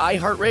on the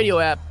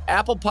iHeartRadio app,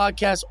 Apple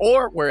Podcasts,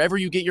 or wherever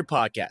you get your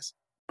podcasts.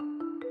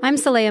 I'm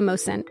Saleha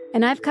Mohsin,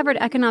 and I've covered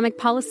economic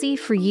policy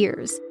for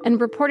years and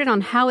reported on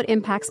how it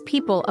impacts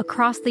people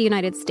across the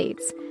United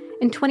States.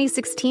 In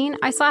 2016,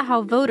 I saw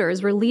how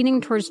voters were leaning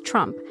towards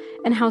Trump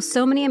and how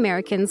so many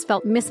Americans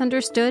felt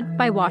misunderstood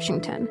by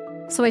Washington.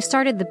 So I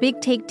started The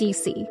Big Take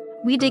DC.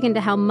 We dig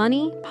into how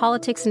money,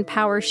 politics, and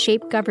power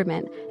shape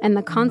government and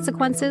the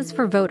consequences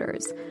for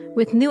voters.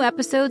 With new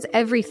episodes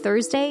every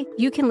Thursday,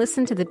 you can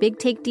listen to The Big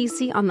Take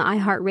DC on the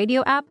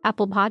iHeartRadio app,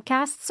 Apple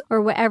Podcasts, or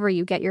wherever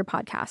you get your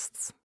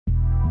podcasts.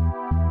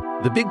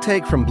 The Big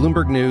Take from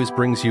Bloomberg News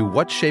brings you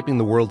what's shaping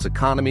the world's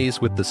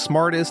economies with the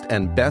smartest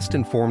and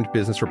best-informed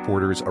business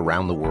reporters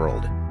around the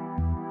world.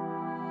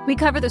 We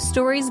cover the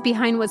stories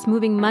behind what's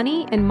moving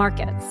money and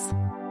markets.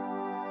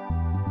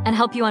 And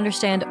help you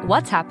understand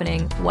what's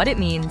happening, what it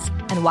means,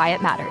 and why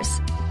it matters.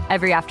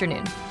 Every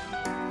afternoon.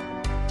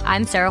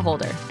 I'm Sarah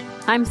Holder.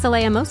 I'm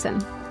Saleha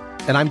Mohsin.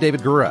 And I'm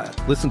David Gura.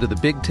 Listen to The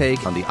Big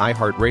Take on the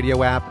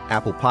iHeartRadio app,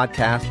 Apple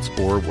Podcasts,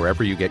 or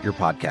wherever you get your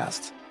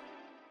podcasts.